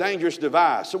dirt or a dangerous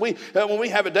device? So when we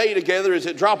have a day together, is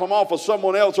it drop them off with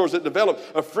someone else or is it develop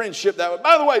a friendship that way?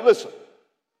 By the way, listen,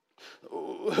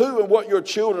 who and what your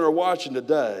children are watching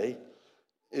today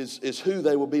is who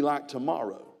they will be like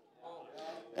tomorrow.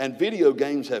 And video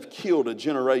games have killed a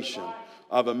generation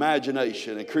of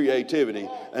imagination and creativity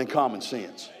and common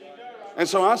sense. And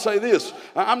so I say this,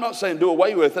 I'm not saying do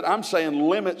away with it, I'm saying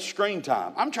limit screen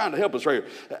time. I'm trying to help us right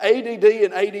here. ADD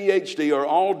and ADHD are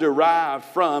all derived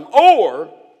from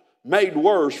or made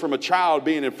worse from a child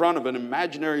being in front of an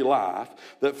imaginary life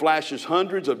that flashes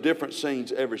hundreds of different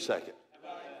scenes every second.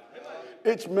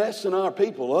 It's messing our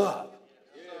people up.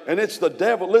 And it's the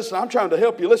devil. Listen, I'm trying to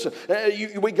help you. Listen,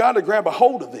 we got to grab a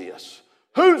hold of this.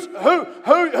 Who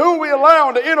are we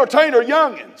allowing to entertain our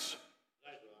youngins?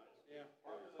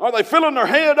 Are they filling their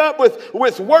head up with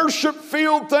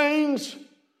worship-filled things?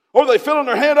 Or are they filling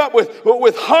their head up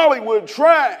with Hollywood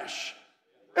trash?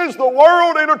 Is the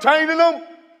world entertaining them?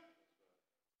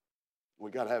 We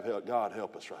got to have God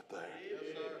help us right there.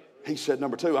 He said,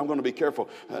 number two, I'm going to be careful,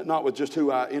 not with just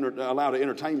who I allow to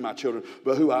entertain my children,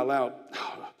 but who I allow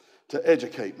to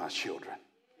educate my children.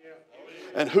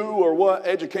 And who or what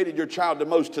educated your child the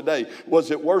most today?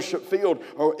 Was it worship field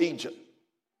or Egypt?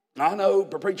 I know,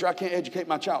 preacher, I can't educate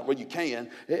my child. Well, you can.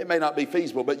 It may not be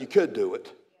feasible, but you could do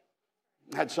it.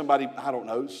 I had somebody, I don't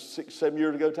know, 6, 7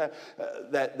 years ago,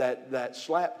 that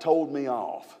slap told me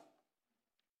off.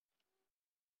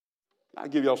 I'll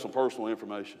give y'all some personal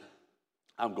information.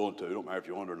 I'm going to. It don't matter if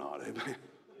you want it or not.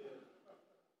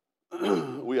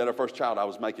 Amen. We had our first child. I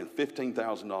was making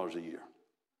 $15,000 a year.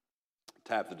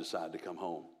 Tabitha decided to come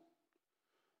home.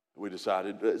 We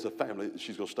decided, as a family,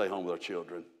 she's going to stay home with our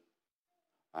children.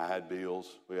 I had bills.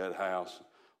 We had a house.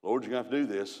 Lord, you're going to have to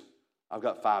do this. I've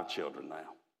got 5 children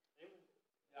now.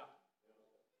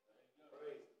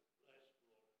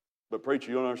 But preacher,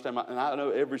 you don't understand. And I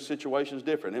know every situation is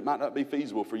different. It might not be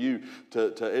feasible for you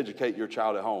to educate your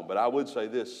child at home. But I would say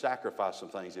this, sacrifice some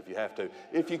things if you have to,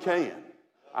 if you can.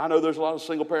 I know there's a lot of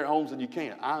single-parent homes and you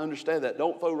can't. I understand that.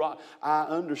 Don't throw rock. I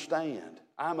understand.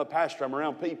 I'm a pastor. I'm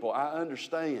around people. I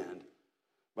understand.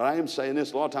 But I am saying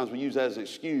this, a lot of times we use that as an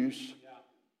excuse.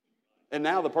 And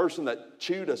now the person that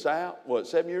chewed us out,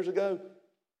 7 years ago,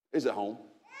 is at home.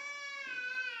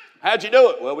 How'd you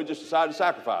do it? Well, we just decided to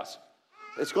sacrifice.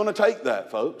 It's going to take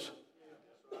that, folks.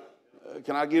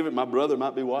 Can I give it? My brother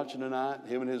might be watching tonight.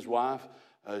 Him and his wife,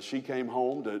 she came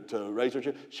home to raise her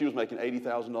children. She was making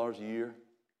 $80,000 a year.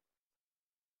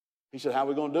 He said, how are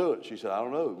we going to do it? She said, I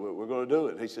don't know. We're going to do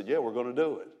it. He said, yeah, we're going to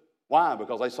do it. Why?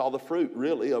 Because they saw the fruit,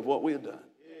 really, of what we had done.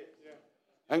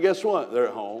 And guess what? They're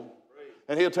at home.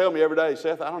 And he'll tell me every day,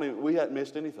 Seth, we hadn't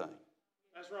missed anything.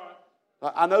 That's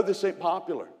right. I know this ain't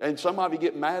popular, and some of you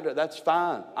get mad at it. That's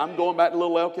fine. I'm going back to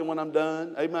Little Elkin when I'm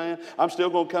done. Amen. I'm still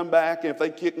going to come back, and if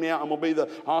they kick me out, I'm going to be the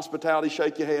hospitality,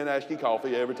 shake your hand, ask you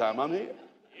coffee every time I'm here.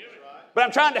 But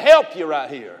I'm trying to help you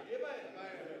right here.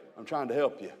 I'm trying to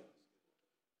help you.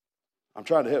 I'm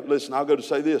trying to help. Listen, I'll go to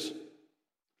say this.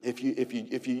 If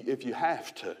you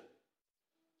have to,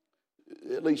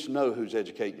 at least know who's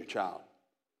educating your child.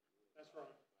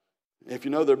 If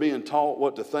you know they're being taught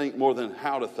what to think more than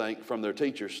how to think from their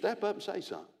teachers, step up and say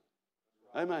something.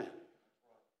 Amen.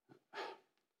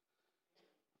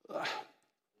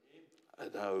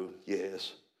 Oh,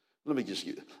 yes. Let me just,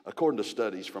 according to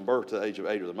studies, from birth to the age of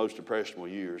 8 are the most impressionable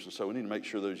years, and so we need to make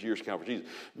sure those years count for Jesus.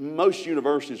 Most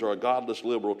universities are a godless,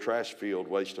 liberal, trash-filled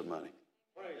waste of money.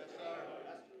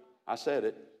 I said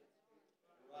it.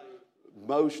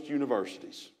 Most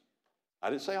universities. I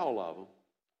didn't say all of them.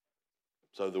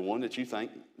 So the one that you think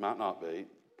might not be,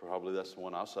 probably that's the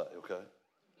one I'll say, okay?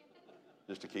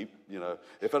 Just to keep,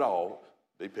 if at all,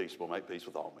 be peaceable, make peace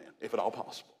with all men, if at all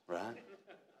possible, right?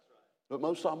 But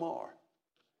most of them are.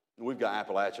 We've got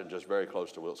Appalachian just very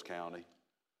close to Wilkes County.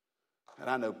 And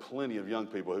I know plenty of young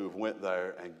people who have went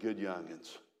there and good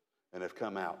youngins and have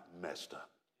come out messed up.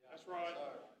 That's right.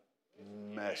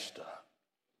 Messed up.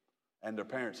 And their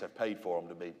parents have paid for them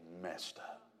to be messed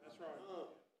up. That's right.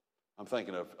 I'm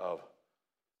thinking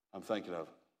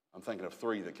of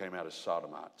 3 that came out as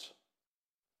sodomites.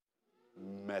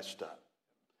 Messed up.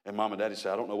 And mom and daddy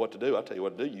said, I don't know what to do. I'll tell you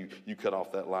what to do. You cut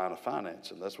off that line of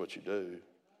finance, and that's what you do.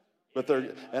 But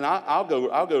I'll go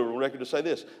on record to say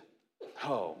this.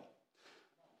 Oh.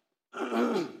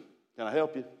 Can I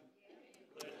help you?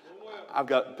 I've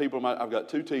got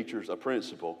 2 teachers, a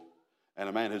principal, and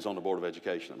a man who's on the board of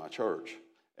education at my church.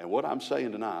 And what I'm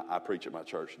saying tonight, I preach at my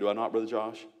church. Do I not, Brother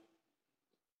Josh?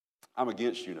 I'm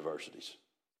against universities.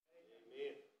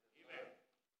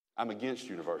 I'm against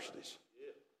universities.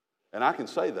 And I can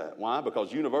say that. Why?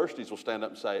 Because universities will stand up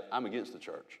and say, I'm against the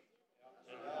church.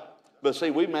 But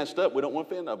see, we messed up. We don't want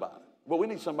to offend nobody. But we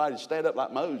need somebody to stand up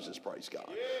like Moses, praise God.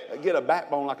 Get a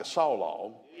backbone like a saw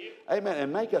log. Amen.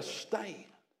 And make a stand.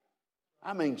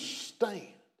 I mean, stand.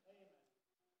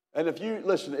 And if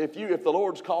the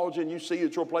Lord's called you and you see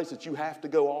at your place that you have to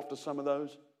go off to some of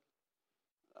those,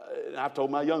 And I've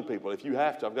told my young people, if you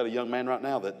have to, I've got a young man right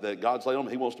now that God's laid on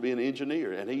me. He wants to be an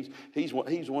engineer, and he's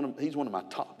one of my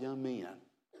top young men.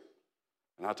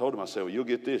 And I told him, I said, well, you'll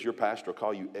get this. Your pastor will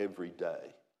call you every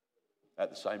day. At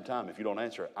the same time, if you don't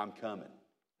answer it, I'm coming.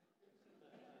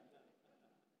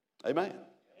 Amen.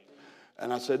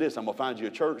 And I said this, I'm going to find you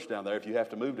a church down there if you have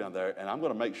to move down there, and I'm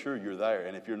going to make sure you're there.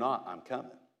 And if you're not, I'm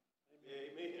coming.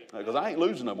 Because I ain't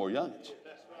losing no more youngins.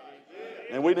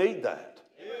 And we need that.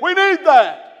 We need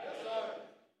that.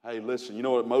 Hey, listen, you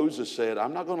know what Moses said?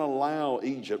 I'm not going to allow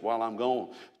Egypt while I'm going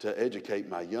to educate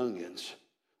my youngins.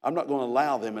 I'm not going to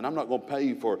allow them, and I'm not going to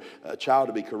pay for a child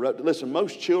to be corrupted. Listen,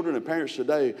 most children and parents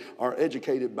today are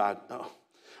educated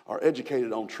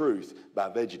on truth by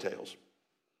VeggieTales.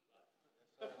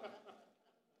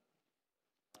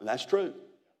 And that's true.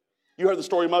 You heard the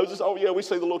story of Moses? Oh, yeah, we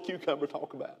see the little cucumber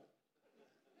talk about it.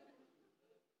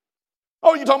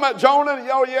 Oh, you talking about Jonah?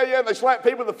 Oh, yeah, they slap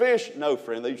people with the fish. No,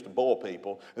 friend, they used to boil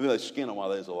people, and then they skin them while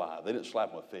they was alive. They didn't slap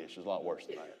them with fish. It's a lot worse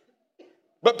than that.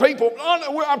 But people,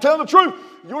 I'm telling the truth,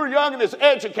 your youngin' is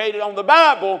educated on the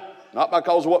Bible, not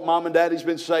because of what mom and daddy's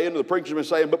been saying or the preacher's been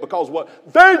saying, but because of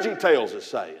what VeggieTales is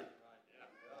saying.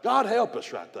 God help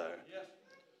us right there.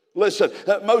 Listen,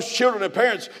 most children and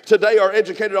parents today are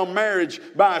educated on marriage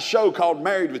by a show called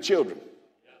Married with Children.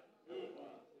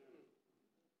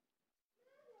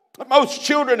 Most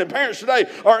children and parents today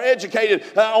are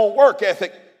educated on work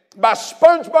ethic by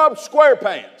SpongeBob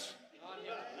SquarePants.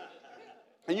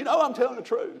 And you know I'm telling the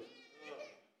truth.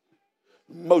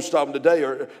 Most of them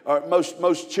today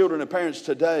most children and parents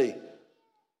today,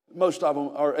 most of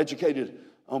them are educated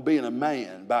on being a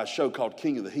man by a show called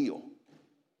King of the Hill.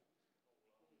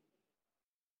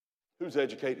 Who's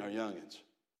educating our youngins?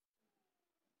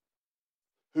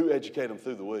 Who educate them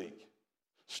through the week?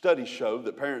 Studies show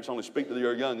that parents only speak to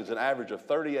their youngins an average of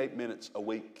 38 minutes a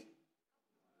week.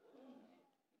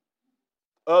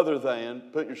 Other than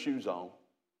put your shoes on,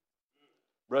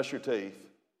 brush your teeth,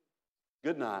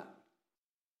 good night,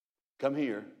 come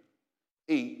here,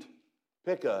 eat,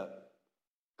 pick up,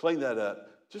 clean that up.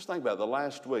 Just think about it, the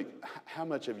last week, how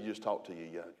much have you just talked to your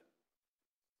young?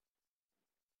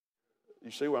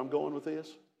 You see where I'm going with this?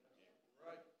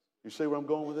 You see where I'm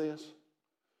going with this?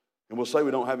 And we'll say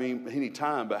we don't have any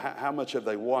time, but how much have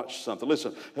they watched something?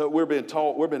 Listen, we're being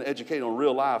educated on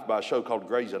real life by a show called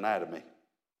Grey's Anatomy.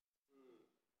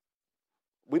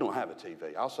 We don't have a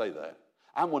TV, I'll say that.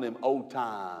 I'm one of them old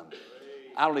time.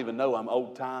 I don't even know I'm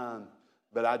old time,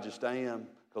 but I just am,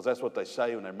 because that's what they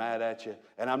say when they're mad at you.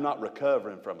 And I'm not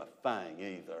recovering from a thing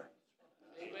either.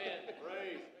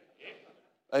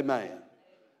 Amen.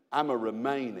 I'm a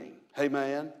remaining.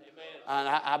 Amen. And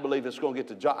I believe it's going to get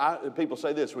to job. People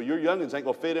say this, well, your youngins ain't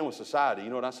going to fit in with society. You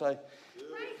know what I say?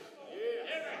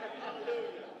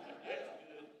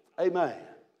 Amen.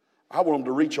 I want them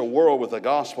to reach a world with the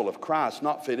gospel of Christ,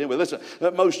 not fit in with. Listen,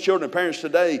 most children and parents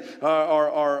today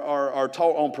are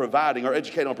taught on providing, or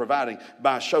educated on providing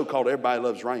by a show called Everybody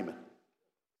Loves Raymond.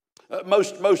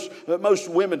 Most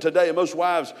women today and most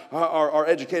wives are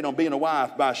educated on being a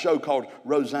wife by a show called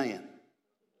Roseanne.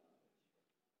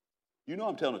 You know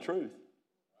I'm telling the truth.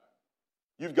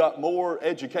 You've got more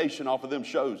education off of them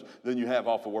shows than you have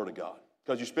off the Word of God,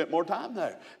 because you spent more time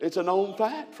there. It's a known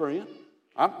fact, friend.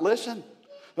 Listen.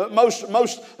 Most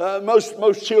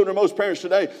children, most parents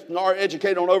today are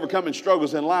educated on overcoming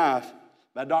struggles in life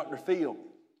by Dr. Phil.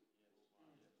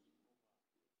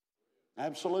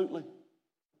 Absolutely.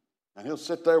 And he'll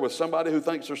sit there with somebody who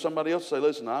thinks there's somebody else, say,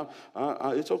 listen,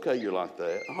 it's okay you're like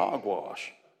that.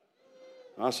 Hogwash.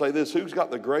 And I say this, who has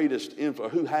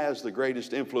the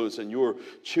greatest influence in your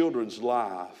children's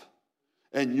life?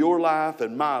 And your life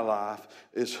and my life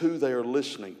is who they are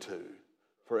listening to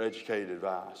for educated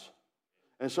advice.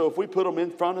 And so if we put them in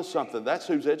front of something, that's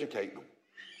who's educating them.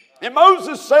 And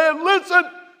Moses said, listen,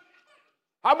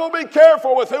 I'm going to be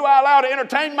careful with who I allow to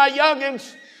entertain my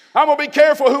youngins. I'm going to be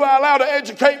careful who I allow to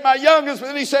educate my youngins. But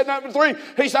then he said, number 3,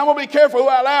 he said, I'm going to be careful who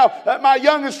I allow my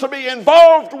youngins to be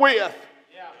involved with.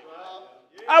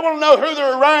 I want to know who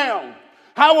they're around.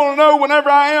 I want to know whenever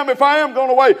if I am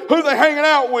going away, who they're hanging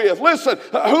out with. Listen,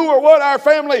 who or what our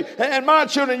family and my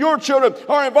children, your children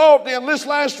are involved in. This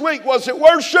last week, was it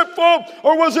worshipful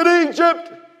or was it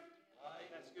Egypt?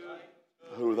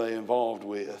 Who are they involved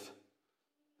with?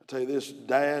 I tell you this,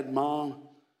 Dad, Mom,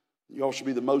 y'all should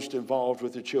be the most involved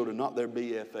with your children, not their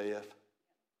BFF.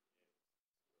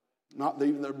 Not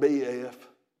even their BF.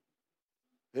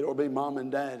 It'll be Mom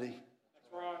and Daddy.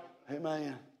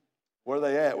 Amen. Where are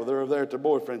they at? Well, they're over there at their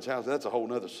boyfriend's house. That's a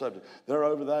whole other subject. They're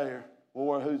over there.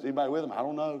 Well, who's anybody with them? I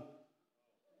don't know.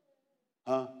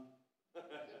 Huh?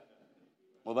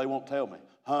 Well, they won't tell me.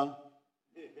 Huh?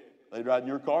 They ride in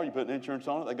your car, you put insurance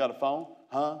on it, they got a phone.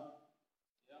 Huh?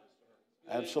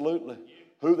 Absolutely.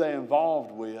 Who they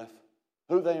involved with.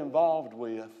 Who they involved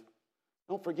with.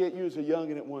 Don't forget you was a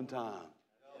youngin' at one time.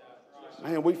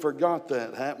 Man, we forgot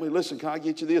that, haven't we? Listen, can I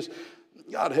get you this?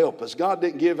 God help us. God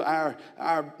didn't give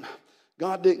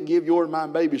God didn't give your and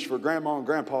mine babies for grandma and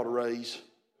grandpa to raise.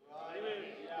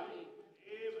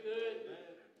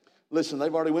 Listen,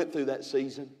 they've already went through that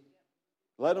season.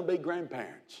 Let them be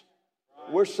grandparents.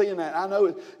 We're seeing that. I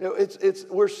know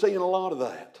we're seeing a lot of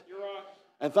that.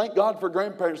 And thank God for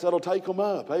grandparents that'll take them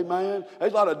up. Amen.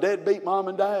 There's a lot of deadbeat mom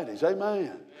and daddies.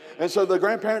 Amen. And so the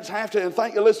grandparents have to, and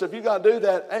listen, if you got to do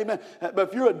that, amen. But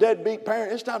if you're a deadbeat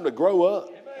parent, it's time to grow up.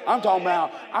 I'm talking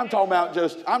about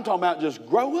just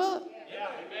grow up.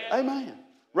 Amen.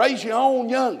 Raise your own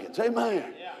youngins.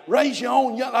 Amen. Raise your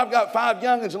own young. I've got 5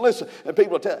 youngins, and listen, and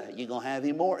people tell you going to have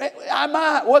any more? I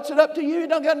might. What's it up to you? It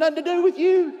don't got nothing to do with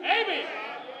you. Amen.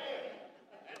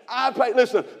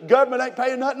 Listen, government ain't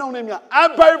paying nothing on them young. I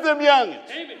pay for them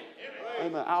youngins. Amen.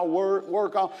 Amen. I'll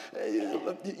work on.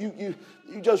 You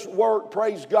just work,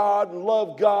 praise God, and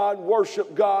love God,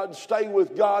 worship God, stay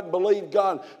with God, believe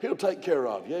God. He'll take care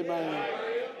of you. Amen.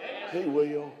 He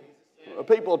will.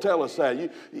 People tell us that.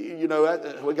 You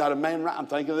know, we got a man right. I'm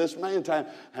thinking of this man time.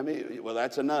 Well,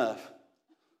 that's enough.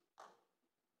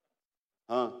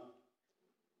 Huh?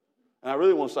 And I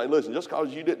really want to say, listen, just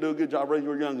because you didn't do a good job raising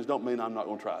your youngins don't mean I'm not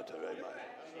going to try to. Amen.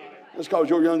 Just because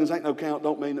your youngins ain't no count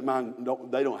don't mean that mine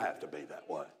they don't have to be that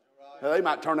way. Now, they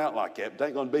might turn out like that, but they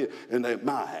ain't going to be in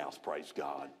my house, praise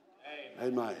God.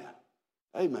 Amen.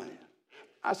 Amen.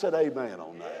 I said amen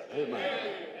on that. Amen.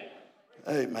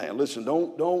 Amen. Listen,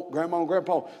 don't, grandma and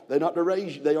grandpa, they're not to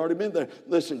raise you. They already been there.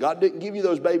 Listen, God didn't give you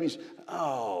those babies.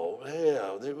 Oh,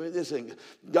 hell.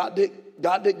 God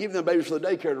didn't give them babies for the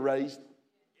daycare to raise.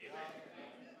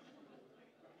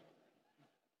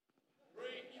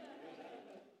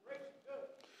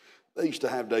 They used to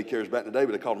have daycares back in the day,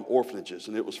 but they called them orphanages,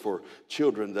 and it was for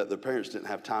children that their parents didn't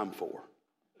have time for.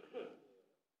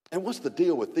 And what's the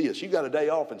deal with this? You got a day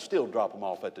off and still drop them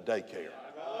off at the daycare.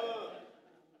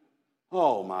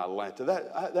 Oh, my Lanta,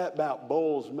 that about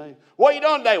boils me. What are you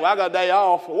doing today? Well, I got a day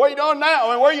off. What are you doing now?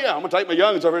 I mean, where are you at? I'm going to take my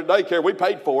youngins over to daycare. We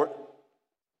paid for it.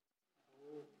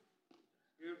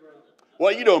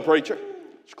 What are you doing, preacher?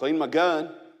 Just cleaning my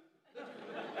gun.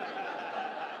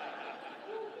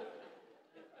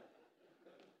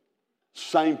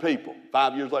 Same people.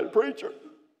 5 years later, preacher.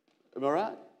 Am I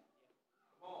right?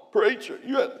 Preacher,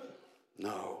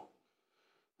 no.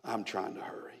 I'm trying to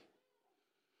hurry.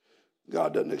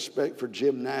 God doesn't expect for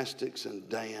gymnastics and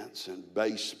dance and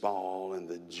baseball and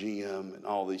the gym and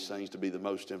all these things to be the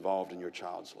most involved in your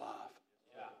child's life.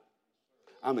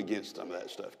 I'm against some of that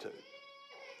stuff too.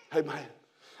 Hey, man,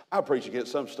 I preach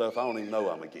against some stuff I don't even know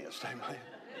I'm against. Hey, man.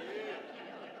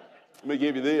 Let me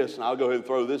give you this, and I'll go ahead and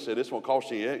throw this in. This won't cost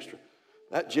you any extra.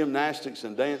 That gymnastics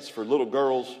and dance for little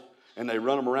girls, and they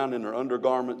run them around in their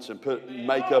undergarments and put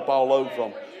makeup all over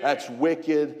them. That's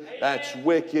wicked. That's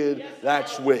wicked.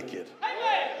 That's wicked.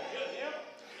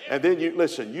 And then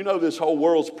you know this whole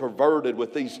world's perverted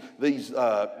with these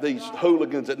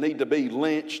hooligans that need to be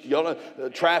lynched,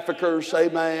 traffickers,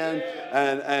 amen,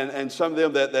 and some of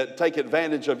them that take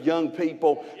advantage of young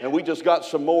people. And we just got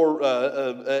some more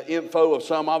info of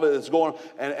some of it that's going on.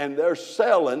 And they're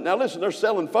selling, now listen, they're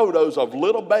selling photos of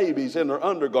little babies in their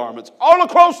undergarments all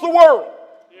across the world.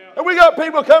 Yeah. And we got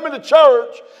people coming to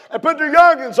church and put their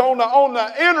youngins on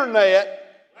the internet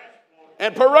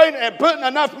and parading and putting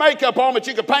enough makeup on that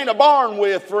you could paint a barn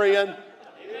with, friend.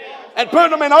 And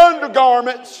putting them in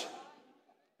undergarments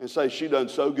and say, she done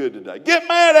so good today. Get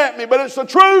mad at me, but it's the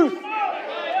truth.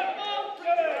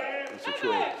 It's the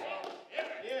truth.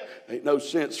 Ain't no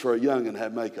sense for a youngin' to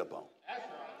have makeup on.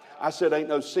 I said ain't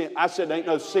no sense. Ain't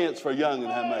no sense for a youngin'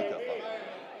 to have makeup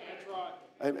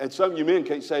on. And some of you men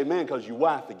can't say amen because your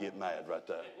wife would get mad right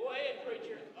there.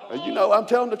 You know, I'm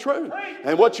telling the truth.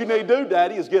 And what you need to do,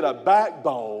 Daddy, is get a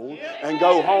backbone and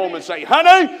go home and say,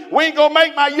 honey, we ain't going to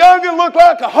make my youngin' look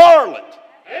like a harlot.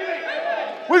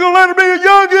 We're going to let her be a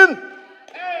youngin'.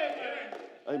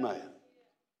 Amen.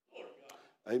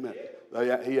 Amen.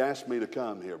 He asked me to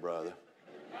come here, brother.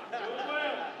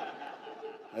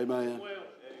 Amen.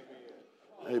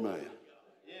 Amen.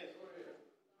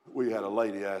 We had a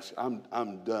lady ask,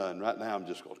 I'm done. Right now I'm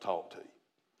just going to talk to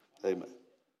you. Amen.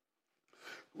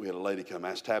 We had a lady come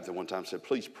ask Tabitha one time, said,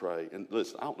 please pray. And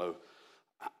listen, I don't know.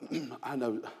 I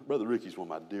know Brother Ricky's one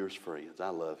of my dearest friends. I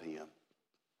love him.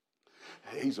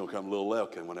 He's going to come a little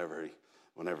Elkin whenever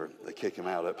they kick him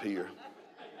out up here.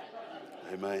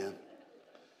 Amen.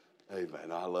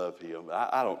 Amen. I love him.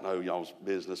 I don't know y'all's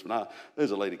business, but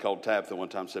there's a lady called Tabitha one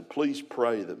time said, please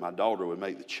pray that my daughter would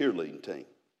make the cheerleading team.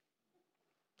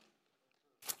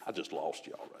 I just lost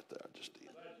y'all right there. I just did.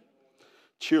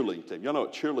 Cheerleading team. Y'all know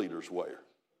what cheerleaders wear?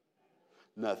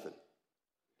 Nothing.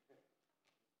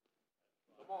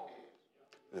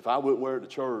 And if I wouldn't wear it to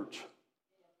church,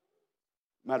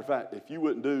 matter of fact, if you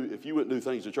wouldn't do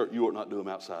things in church, you ought not do them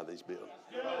outside these buildings.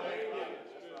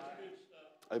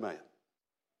 Amen.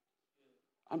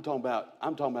 I'm talking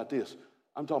about this.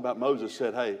 I'm talking about Moses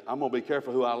said, hey, I'm going to be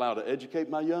careful who I allow to educate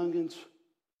my youngins,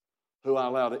 who I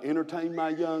allow to entertain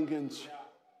my youngins,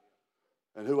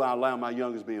 and who I allow my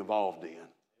youngins to be involved in.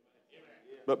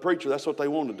 But preacher, that's what they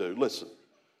want to do. Listen,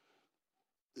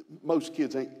 most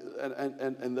kids ain't,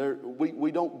 and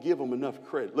we don't give them enough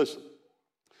credit. Listen,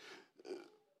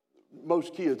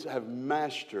 most kids have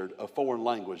mastered a foreign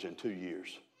language in 2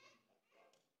 years.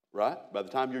 Right? By the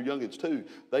time your youngins 2,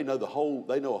 they know a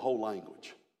whole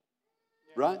language.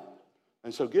 Right?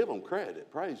 And so give them credit.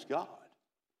 Praise God.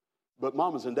 But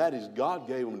mamas and daddies, God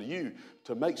gave them to you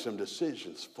to make some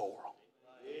decisions for them.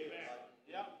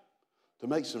 Amen. To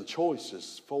make some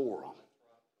choices for them.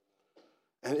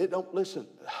 And it don't, listen,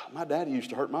 my daddy used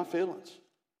to hurt my feelings.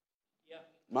 Yeah.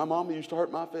 My mama used to hurt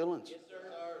my feelings. Yes,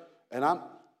 sir. And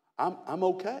I'm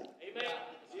okay. Amen.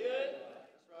 Good.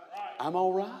 I'm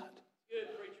all right.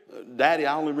 Daddy,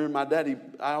 I only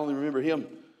remember him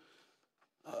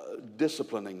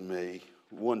disciplining me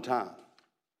one time.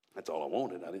 That's all I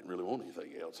wanted. I didn't really want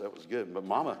anything else. That was good. But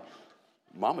Mama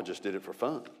just did it for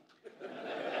fun.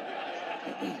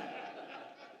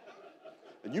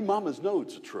 And you mamas know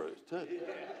it's the truth, too.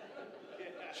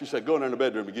 She said, go in there in the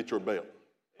bedroom and get your belt.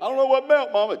 I don't know what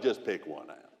belt, Mama. Just pick one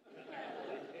out.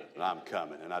 And I'm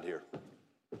coming. And I'd hear,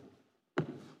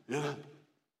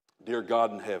 dear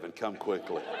God in heaven, come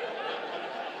quickly.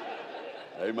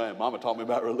 Amen. Mama taught me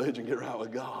about religion. Get right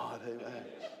with God. Amen.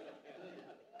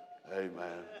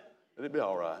 Amen. It'd be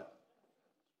all right.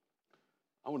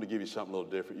 I want to give you something a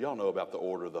little different. Y'all know about the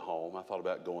order of the home. I thought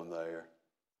about going there.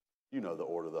 You know the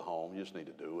order of the home. You just need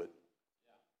to do it.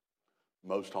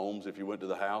 Most homes, if you went to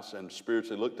the house and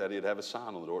spiritually looked at it, it'd have a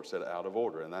sign on the door that said out of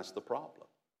order, and that's the problem.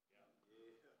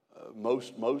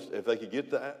 Most, if they could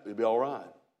get that, it'd be all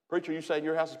right. Preacher, you saying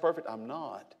your house is perfect? I'm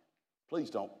not.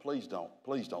 Please don't think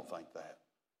that.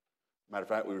 Matter of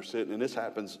fact, we were sitting, and this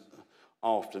happens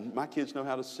often. My kids know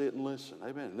how to sit and listen.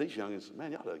 Amen. And these youngins,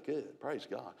 man, y'all done good. Praise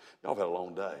God. Y'all have had a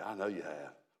long day. I know you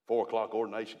have. 4 o'clock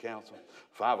ordination council,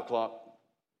 5 o'clock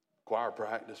choir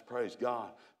practice. Praise God.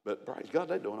 But praise God,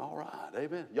 they're doing all right.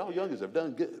 Amen. Y'all youngins have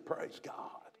done good. Praise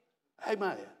God.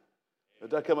 Amen. But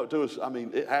they come up to us, I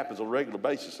mean, it happens on a regular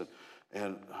basis.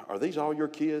 And are these all your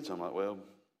kids? I'm like, well,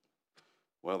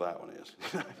 that one is.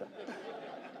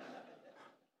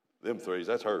 Them threes,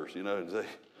 that's hers, you know.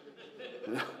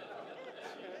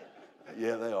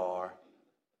 Yeah, they are.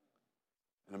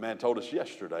 And a man told us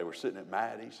yesterday, we're sitting at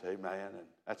Maddie's, amen, and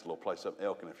that's a little place up in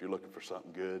Elkin if you're looking for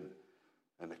something good.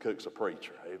 And the cook's a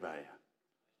preacher, amen.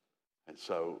 And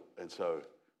so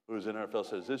who was in there? A fellow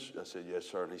says, this? I said, yes,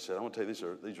 sir. And he said, I want to tell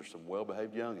you, these are some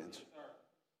well-behaved youngins.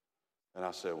 And I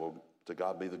said, well, to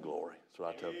God be the glory. So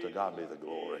I told him, to God be the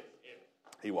glory.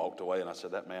 He walked away, and I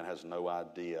said, that man has no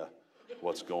idea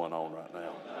what's going on right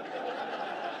now.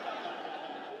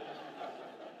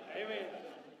 Amen.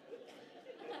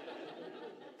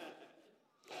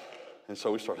 And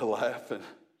so we started laughing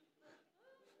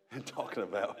and talking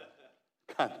about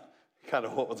kind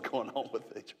of what was going on with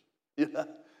each other.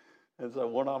 And so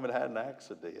one of them had an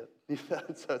accident.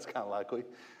 So it's kind of like,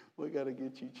 we got to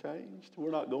get you changed.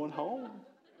 We're not going home.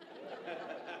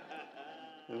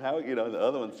 And how, the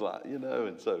other one's like,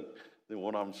 and so then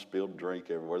one of them spilled drink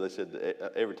everywhere. They said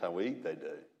every time we eat, they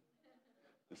do.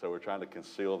 And so we're trying to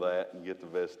conceal that and get the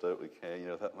best that we can,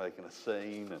 without making a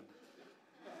scene.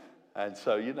 And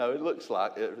so, it looks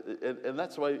like, and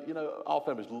that's the way, all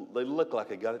families, they look like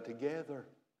they got it together.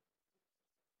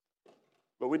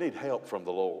 But we need help from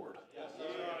the Lord.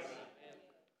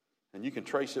 And you can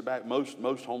trace it back. Most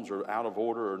homes are out of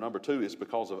order, or number 2, it's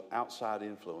because of outside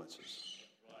influences.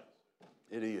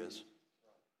 It is.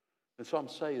 And so I'm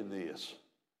saying this.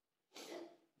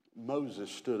 Moses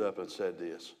stood up and said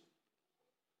this.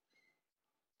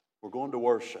 We're going to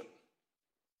worship.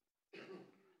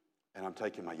 And I'm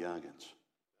taking my youngins.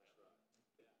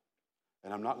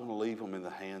 And I'm not going to leave them in the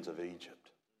hands of Egypt.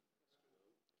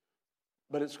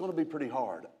 But it's going to be pretty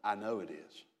hard. I know it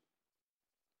is.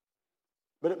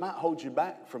 But it might hold you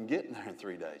back from getting there in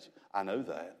 3 days. I know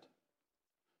that.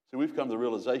 See, we've come to the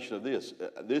realization of this.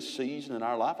 This season in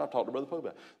our life, I've talked to Brother Poe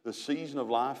about it. The season of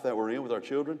life that we're in with our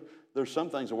children, there's some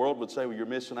things the world would say, well, you're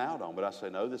missing out on. But I say,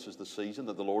 no, this is the season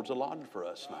that the Lord's allotted for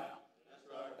us now.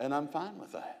 And I'm fine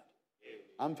with that.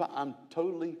 I'm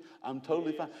totally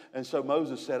fine. And so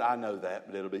Moses said, I know that,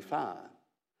 but it'll be fine.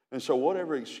 And so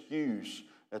whatever excuse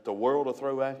that the world will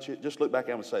throw at you, just look back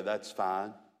at them and say, that's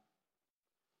fine.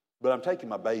 But I'm taking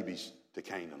my babies to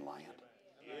Canaan land.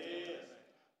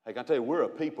 Hey, can I tell you, we're a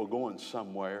people going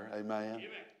somewhere, amen?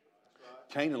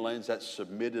 Canaan land's that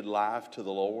submitted life to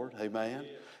the Lord, amen?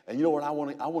 And you know what, I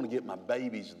want to get my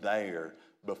babies there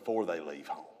before they leave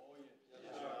home.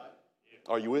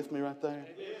 Are you with me right there?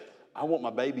 I want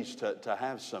my babies to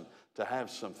have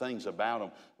some things about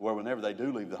them where whenever they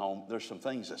do leave the home, there's some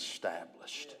things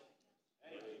established.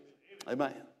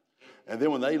 Amen. And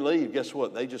then when they leave, guess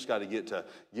what? They just got to get to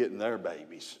getting their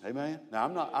babies. Amen. Now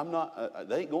I'm not.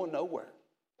 They ain't going nowhere.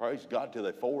 Praise God till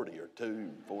they're 40 or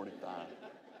 45.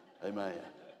 Amen.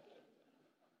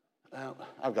 Now,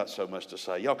 I've got so much to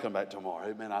say. Y'all come back tomorrow.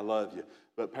 Amen. I love you.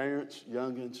 But parents,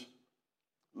 youngins,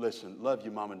 listen. Love you,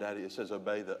 mom and daddy. It says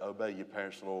obey your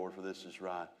parents, Lord, for this is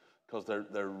right. Because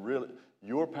they're really,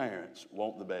 your parents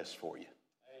want the best for you.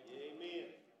 Amen.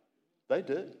 They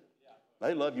do.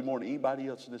 They love you more than anybody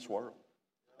else in this world.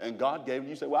 And God gave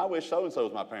you say, well, I wish so-and-so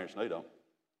was my parents. No, they don't.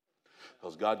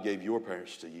 Because God gave your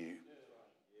parents to you.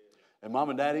 And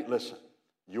mom and daddy, listen,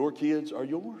 your kids are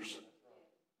yours.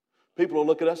 People will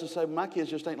look at us and say, my kids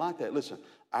just ain't like that. Listen,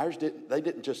 ours didn't. They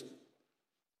didn't just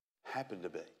happen to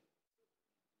be.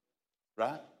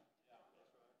 Right?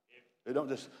 They don't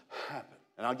just happen.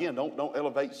 And again, don't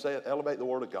elevate the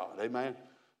word of God. Amen?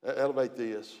 Elevate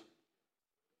this.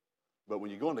 But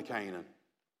when you're going to Canaan,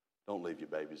 don't leave your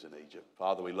babies in Egypt.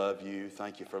 Father, we love you.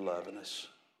 Thank you for loving us.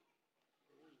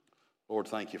 Lord,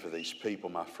 thank you for these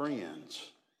people, my friends.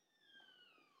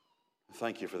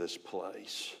 Thank you for this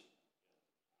place.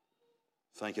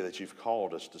 Thank you that you've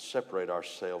called us to separate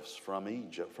ourselves from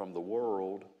Egypt, from the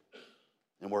world.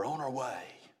 And we're on our way.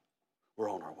 We're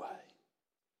on our way.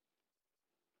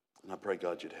 And I pray,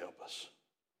 God, you'd help us.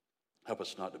 Help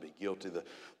us not to be guilty.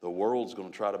 The world's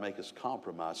going to try to make us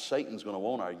compromise. Satan's going to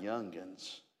want our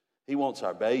youngins. He wants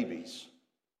our babies.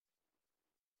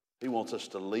 He wants us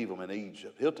to leave them in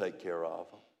Egypt. He'll take care of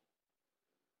them.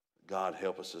 God,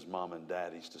 help us as mom and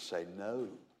daddies to say, no.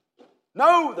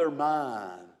 No, they're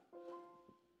mine.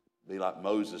 Be like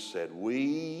Moses said,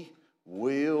 we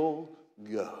will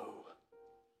go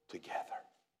together.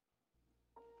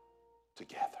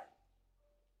 Together.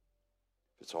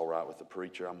 If it's all right with the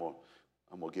preacher, I'm going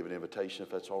to give an invitation if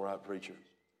that's all right, preacher.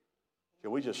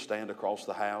 Can we just stand across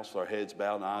the house with our heads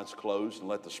bowed and eyes closed and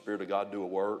let the Spirit of God do a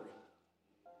work?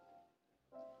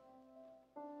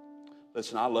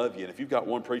 Listen, I love you, and if you've got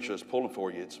one preacher that's pulling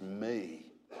for you, it's me.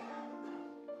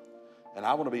 And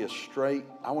I want to be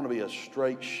a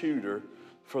straight shooter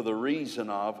for the reason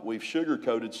of we've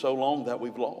sugarcoated so long that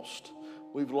we've lost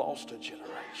a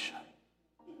generation.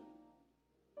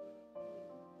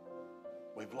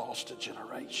 We've lost a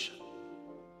generation.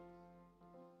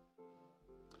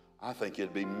 I think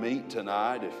it'd be meet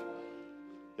tonight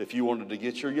if you wanted to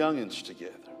get your youngins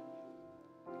together.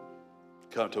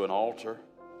 Come to an altar,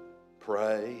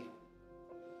 pray,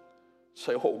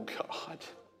 say, oh God,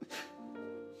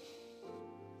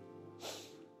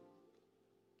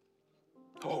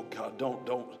 oh God,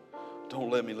 don't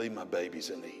let me leave my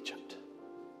babies in Egypt.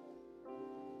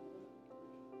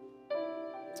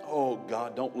 Oh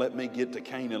God, don't let me get to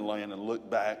Canaan land and look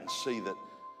back and see that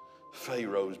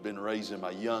Pharaoh's been raising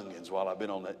my youngins while I've been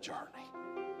on that journey.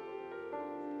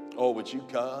 Oh, would you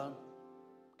come?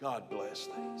 God bless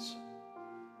these.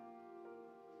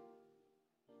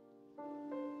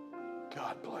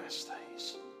 God bless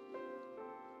these.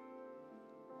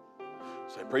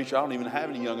 Say, preacher, I don't even have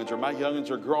any youngins, or my youngins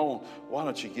are grown. Why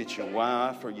don't you get your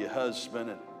wife or your husband?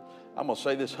 And I'm going to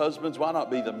say this, husbands, why not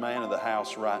be the man of the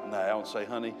house right now and say,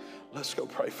 honey, let's go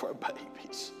pray for our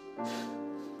babies.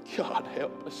 God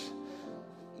help us.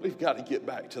 We've got to get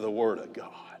back to the Word of God.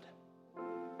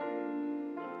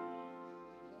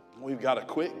 We've got to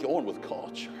quit going with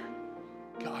culture.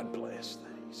 God bless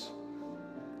these.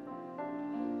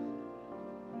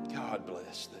 God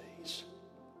bless these.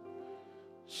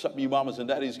 Some of you mamas and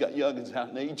daddies got youngins out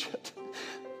in Egypt.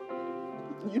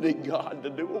 You need God to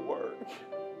do a work.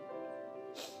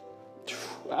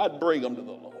 I'd bring them to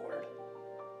the Lord.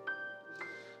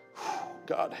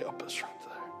 God help us right there.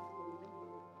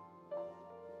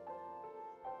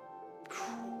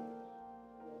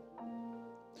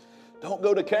 Don't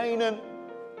go to Canaan.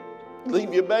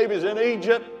 Leave your babies in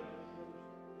Egypt.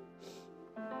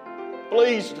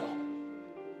 Please don't.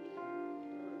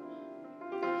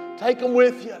 Take them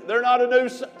with you. They're not a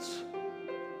nuisance.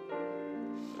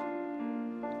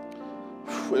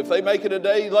 If they make it a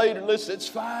day later, listen, it's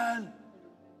fine.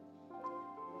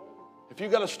 If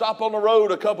you've got to stop on the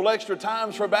road a couple extra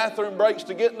times for bathroom breaks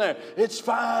to get in there, it's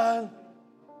fine.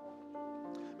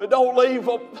 But don't leave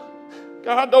them.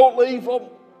 God, don't leave them.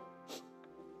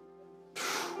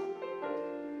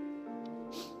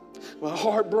 My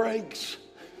heart breaks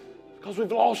because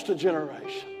we've lost a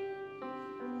generation.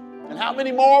 And how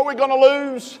many more are we going to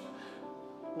lose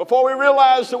before we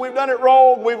realize that we've done it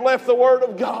wrong? We've left the Word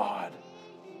of God.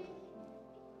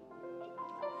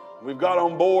 We've got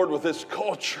on board with this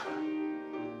culture.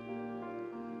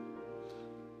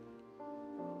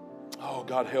 Oh,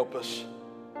 God, help us.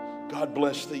 God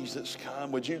bless these that's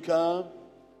come. Would you come?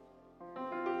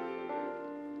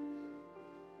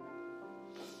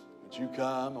 Would you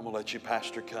come? I'm going to let you,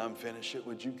 Pastor, come finish it.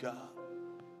 Would you come?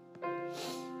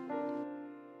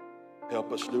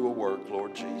 Help us do a work,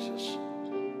 Lord Jesus.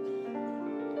 Amen,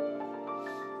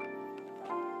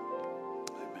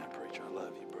 preacher. I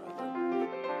love you, brother.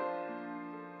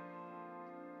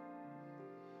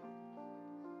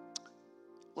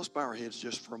 Let's bow our heads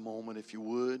just for a moment, if you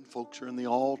would. Folks are in the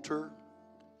altar.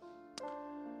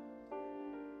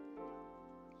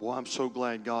 Boy, I'm so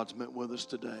glad God's met with us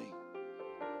today.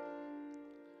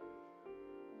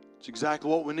 It's exactly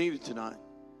what we needed tonight.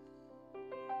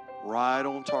 Right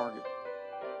on target.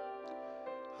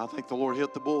 I think the Lord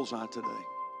hit the bullseye today.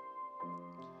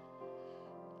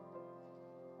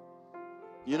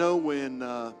 You know, when,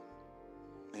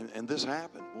 and this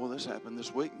happened. Well, this happened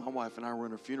this week. My wife and I were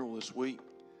in a funeral this week.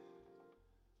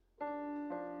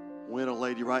 We had a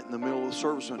lady right in the middle of the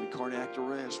service under cardiac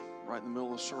arrest, right in the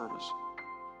middle of the service.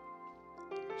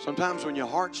 Sometimes when your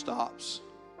heart stops,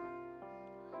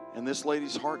 and this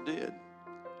lady's heart did,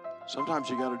 sometimes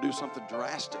you got to do something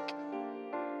drastic.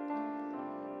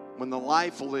 When the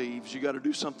life leaves, you got to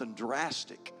do something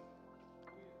drastic.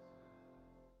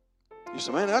 You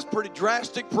say, man, that's pretty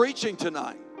drastic preaching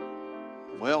tonight.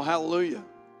 Well, hallelujah.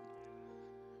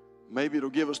 Maybe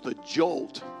it'll give us the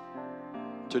jolt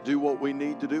to do what we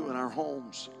need to do in our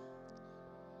homes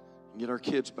and get our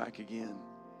kids back again.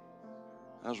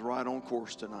 I was right on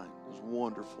course tonight. It was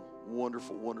wonderful,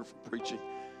 wonderful, wonderful preaching.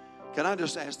 Can I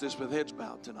just ask this with heads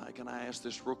bowed tonight? Can I ask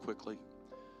this real quickly?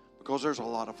 Because there's a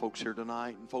lot of folks here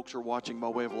tonight, and folks are watching by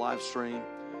way of live stream.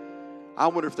 I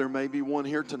wonder if there may be one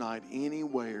here tonight,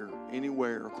 anywhere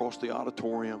across the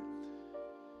auditorium,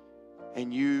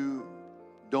 and you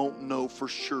don't know for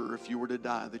sure if you were to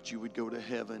die that you would go to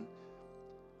heaven.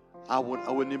 I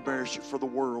wouldn't embarrass you for the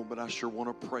world, but I sure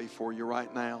want to pray for you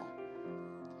right now.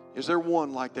 Is there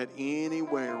one like that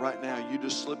anywhere right now? You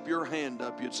just slip your hand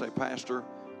up. You'd say, Pastor,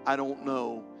 I don't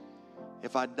know.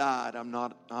 If I died, I'm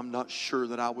not sure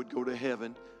that I would go to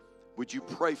heaven. Would you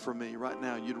pray for me right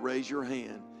now? You'd raise your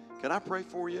hand. Can I pray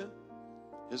for you?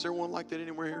 Is there one like that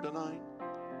anywhere here tonight?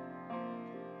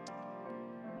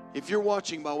 If you're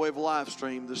watching by way of live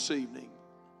stream this evening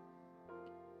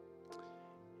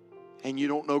and you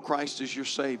don't know Christ as your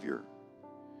Savior,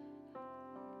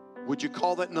 would you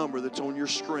call that number that's on your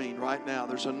screen right now?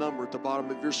 There's a number at the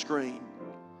bottom of your screen.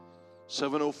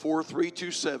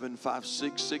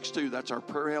 704-327-5662. That's our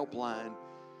prayer helpline.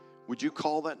 Would you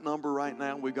call that number right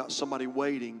now? We've got somebody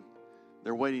waiting.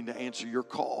 They're waiting to answer your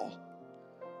call.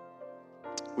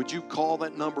 Would you call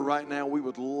that number right now? We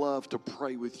would love to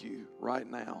pray with you right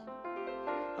now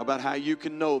about how you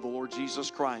can know the Lord Jesus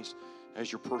Christ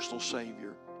as your personal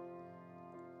Savior.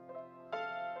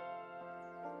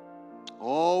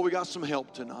 Oh, we got some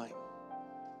help tonight.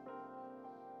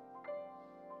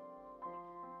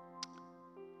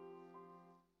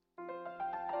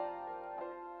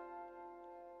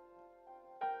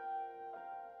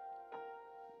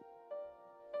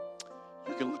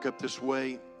 You can look up this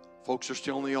way. Folks are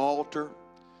still on the altar.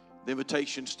 The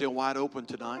invitation's still wide open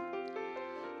tonight.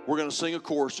 We're going to sing a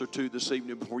chorus or two this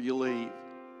evening before you leave.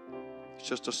 It's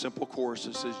just a simple chorus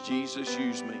that says, Jesus,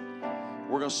 use me.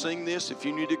 We're going to sing this. If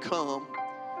you need to come,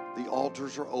 the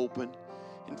altars are open.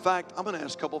 In fact, I'm going to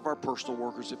ask a couple of our personal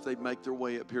workers if they'd make their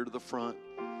way up here to the front,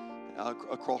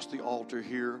 across the altar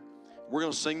here. We're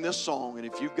going to sing this song, and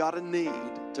if you've got a need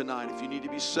tonight, if you need to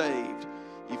be saved,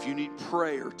 if you need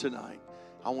prayer tonight,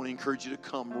 I want to encourage you to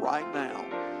come right now.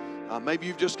 Maybe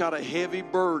you've just got a heavy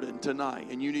burden tonight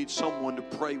and you need someone to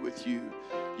pray with you.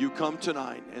 You come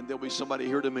tonight and there'll be somebody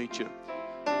here to meet you.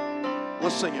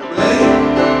 Let's sing it.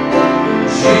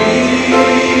 Jesus,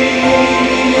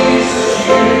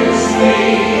 use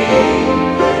me,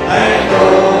 and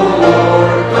oh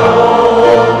Lord,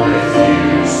 don't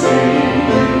refuse me.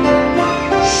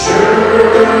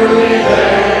 Surely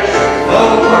there's a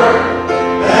work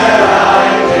that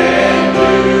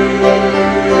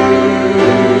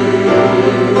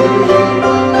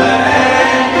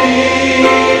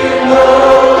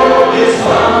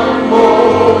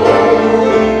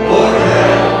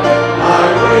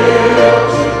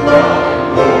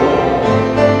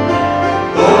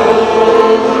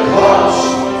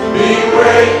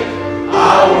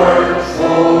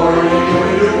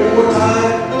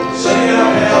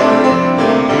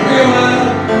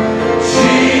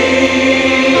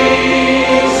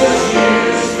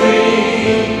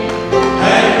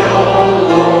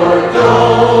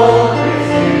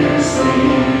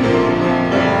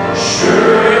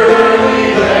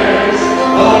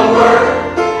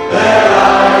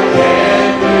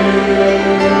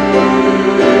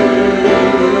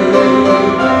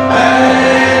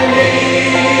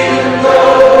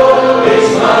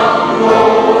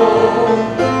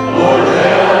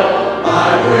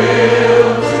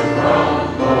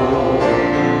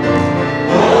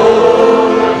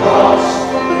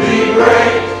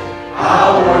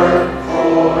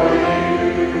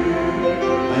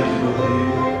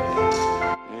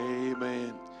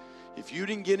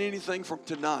anything from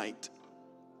tonight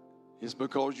is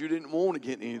because you didn't want to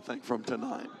get anything from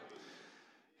tonight.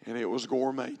 And it was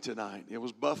gourmet tonight. It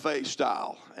was buffet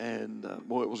style, and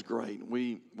boy, it was great.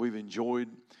 We've enjoyed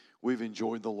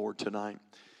the Lord tonight.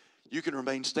 You can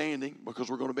remain standing because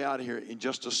we're going to be out of here in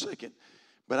just a second.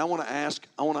 But I want to ask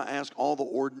all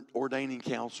the ordaining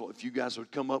council if you guys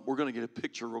would come up. We're going to get a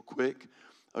picture real quick,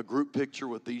 a group picture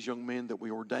with these young men that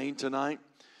we ordained tonight.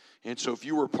 And so if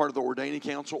you were part of the ordaining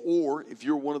council, or if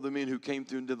you're one of the men who came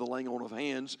through and did the laying on of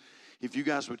hands, if you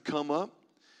guys would come up.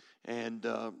 And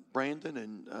Brandon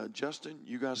and Justin,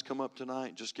 you guys come up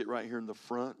tonight. Just get right here in the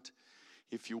front,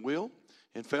 if you will.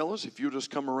 And fellas, if you'll just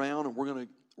come around, and we're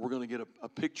gonna get a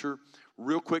picture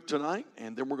real quick tonight,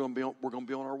 and then we're gonna be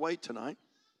on our way tonight.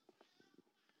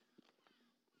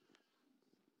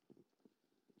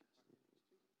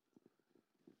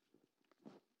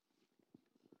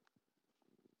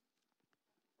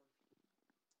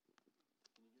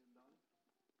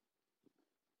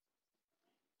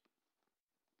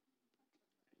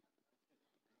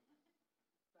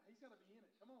 He's got to be in it.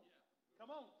 Come on.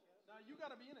 Come on. Now you got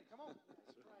to be in it. Come on.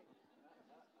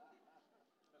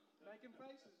 Making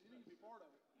faces. You need to be part of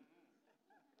it.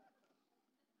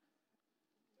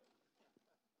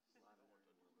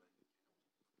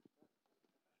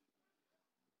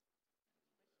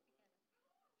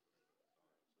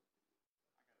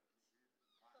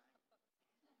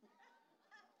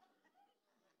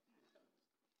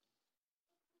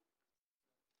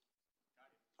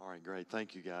 All right, great.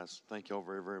 Thank you, guys. Thank you all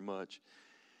very, very much.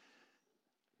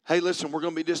 Hey, listen, we're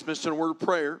going to be dismissed in a word of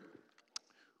prayer.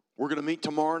 We're going to meet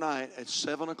tomorrow night at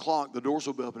 7 o'clock. The doors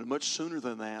will be open much sooner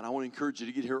than that. I want to encourage you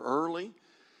to get here early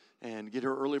and get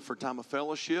here early for a time of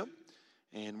fellowship.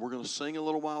 And we're going to sing a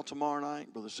little while tomorrow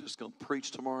night. Brother Seth's going to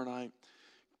preach tomorrow night.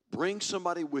 Bring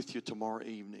somebody with you tomorrow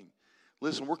evening.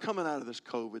 Listen, we're coming out of this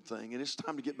COVID thing, and it's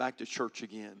time to get back to church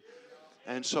again.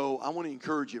 And so I want to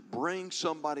encourage you, bring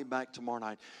somebody back tomorrow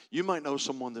night. You might know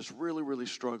someone that's really, really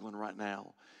struggling right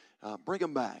now. Bring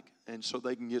them back, and so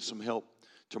they can get some help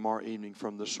tomorrow evening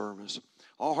from the service.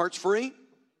 All hearts free?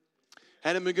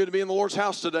 Hadn't it been good to be in the Lord's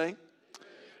house today?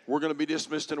 We're going to be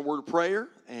dismissed in a word of prayer,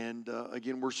 and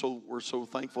again, we're so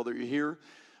thankful that you're here.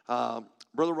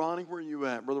 Brother Ronnie, where are you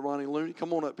at? Brother Ronnie Looney,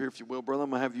 come on up here if you will, brother. I'm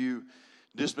going to have you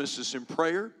dismiss us in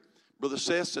prayer. Brother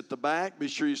Seth's at the back. Be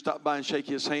sure you stop by and shake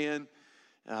his hand.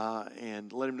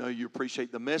 And let him know you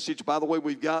appreciate the message. By the way,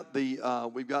 we've got the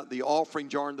offering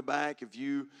jar in the back. If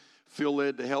you feel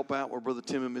led to help out with Brother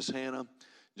Tim and Miss Hannah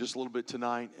just a little bit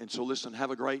tonight. And so listen,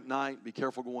 have a great night. Be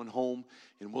careful going home.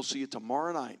 And we'll see you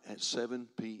tomorrow night at 7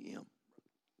 p.m.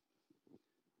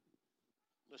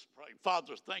 Let's pray.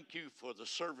 Father, thank you for the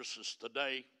services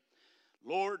today.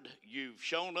 Lord, you've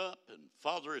shown up, and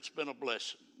Father, it's been a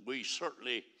blessing. We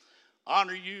certainly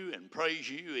honor you and praise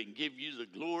you and give you the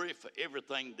glory for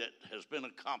everything that has been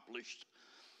accomplished.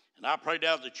 And I pray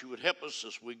now that you would help us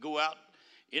as we go out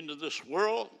into this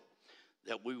world,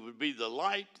 that we would be the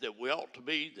light that we ought to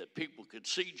be, that people could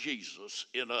see Jesus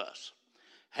in us.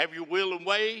 Have your will and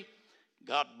way.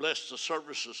 God bless the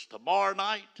services tomorrow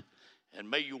night, and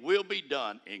may your will be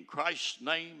done in Christ's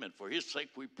name, and for his sake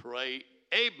we pray.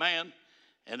 Amen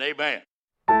and amen.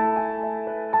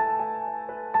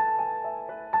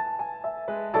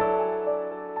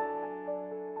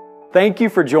 Thank you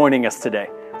for joining us today.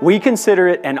 We consider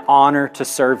it an honor to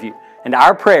serve you, and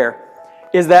our prayer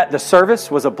is that the service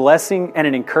was a blessing and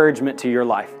an encouragement to your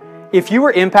life. If you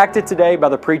were impacted today by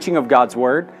the preaching of God's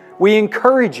Word, we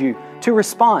encourage you to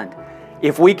respond.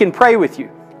 If we can pray with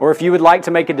you, or if you would like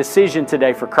to make a decision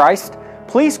today for Christ,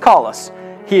 please call us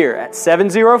here at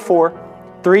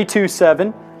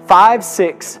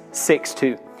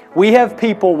 704-327-5662. We have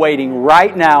people waiting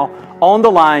right now on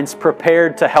the lines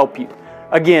prepared to help you.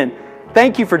 Again,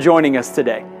 thank you for joining us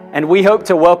today, and we hope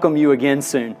to welcome you again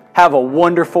soon. Have a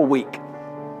wonderful week.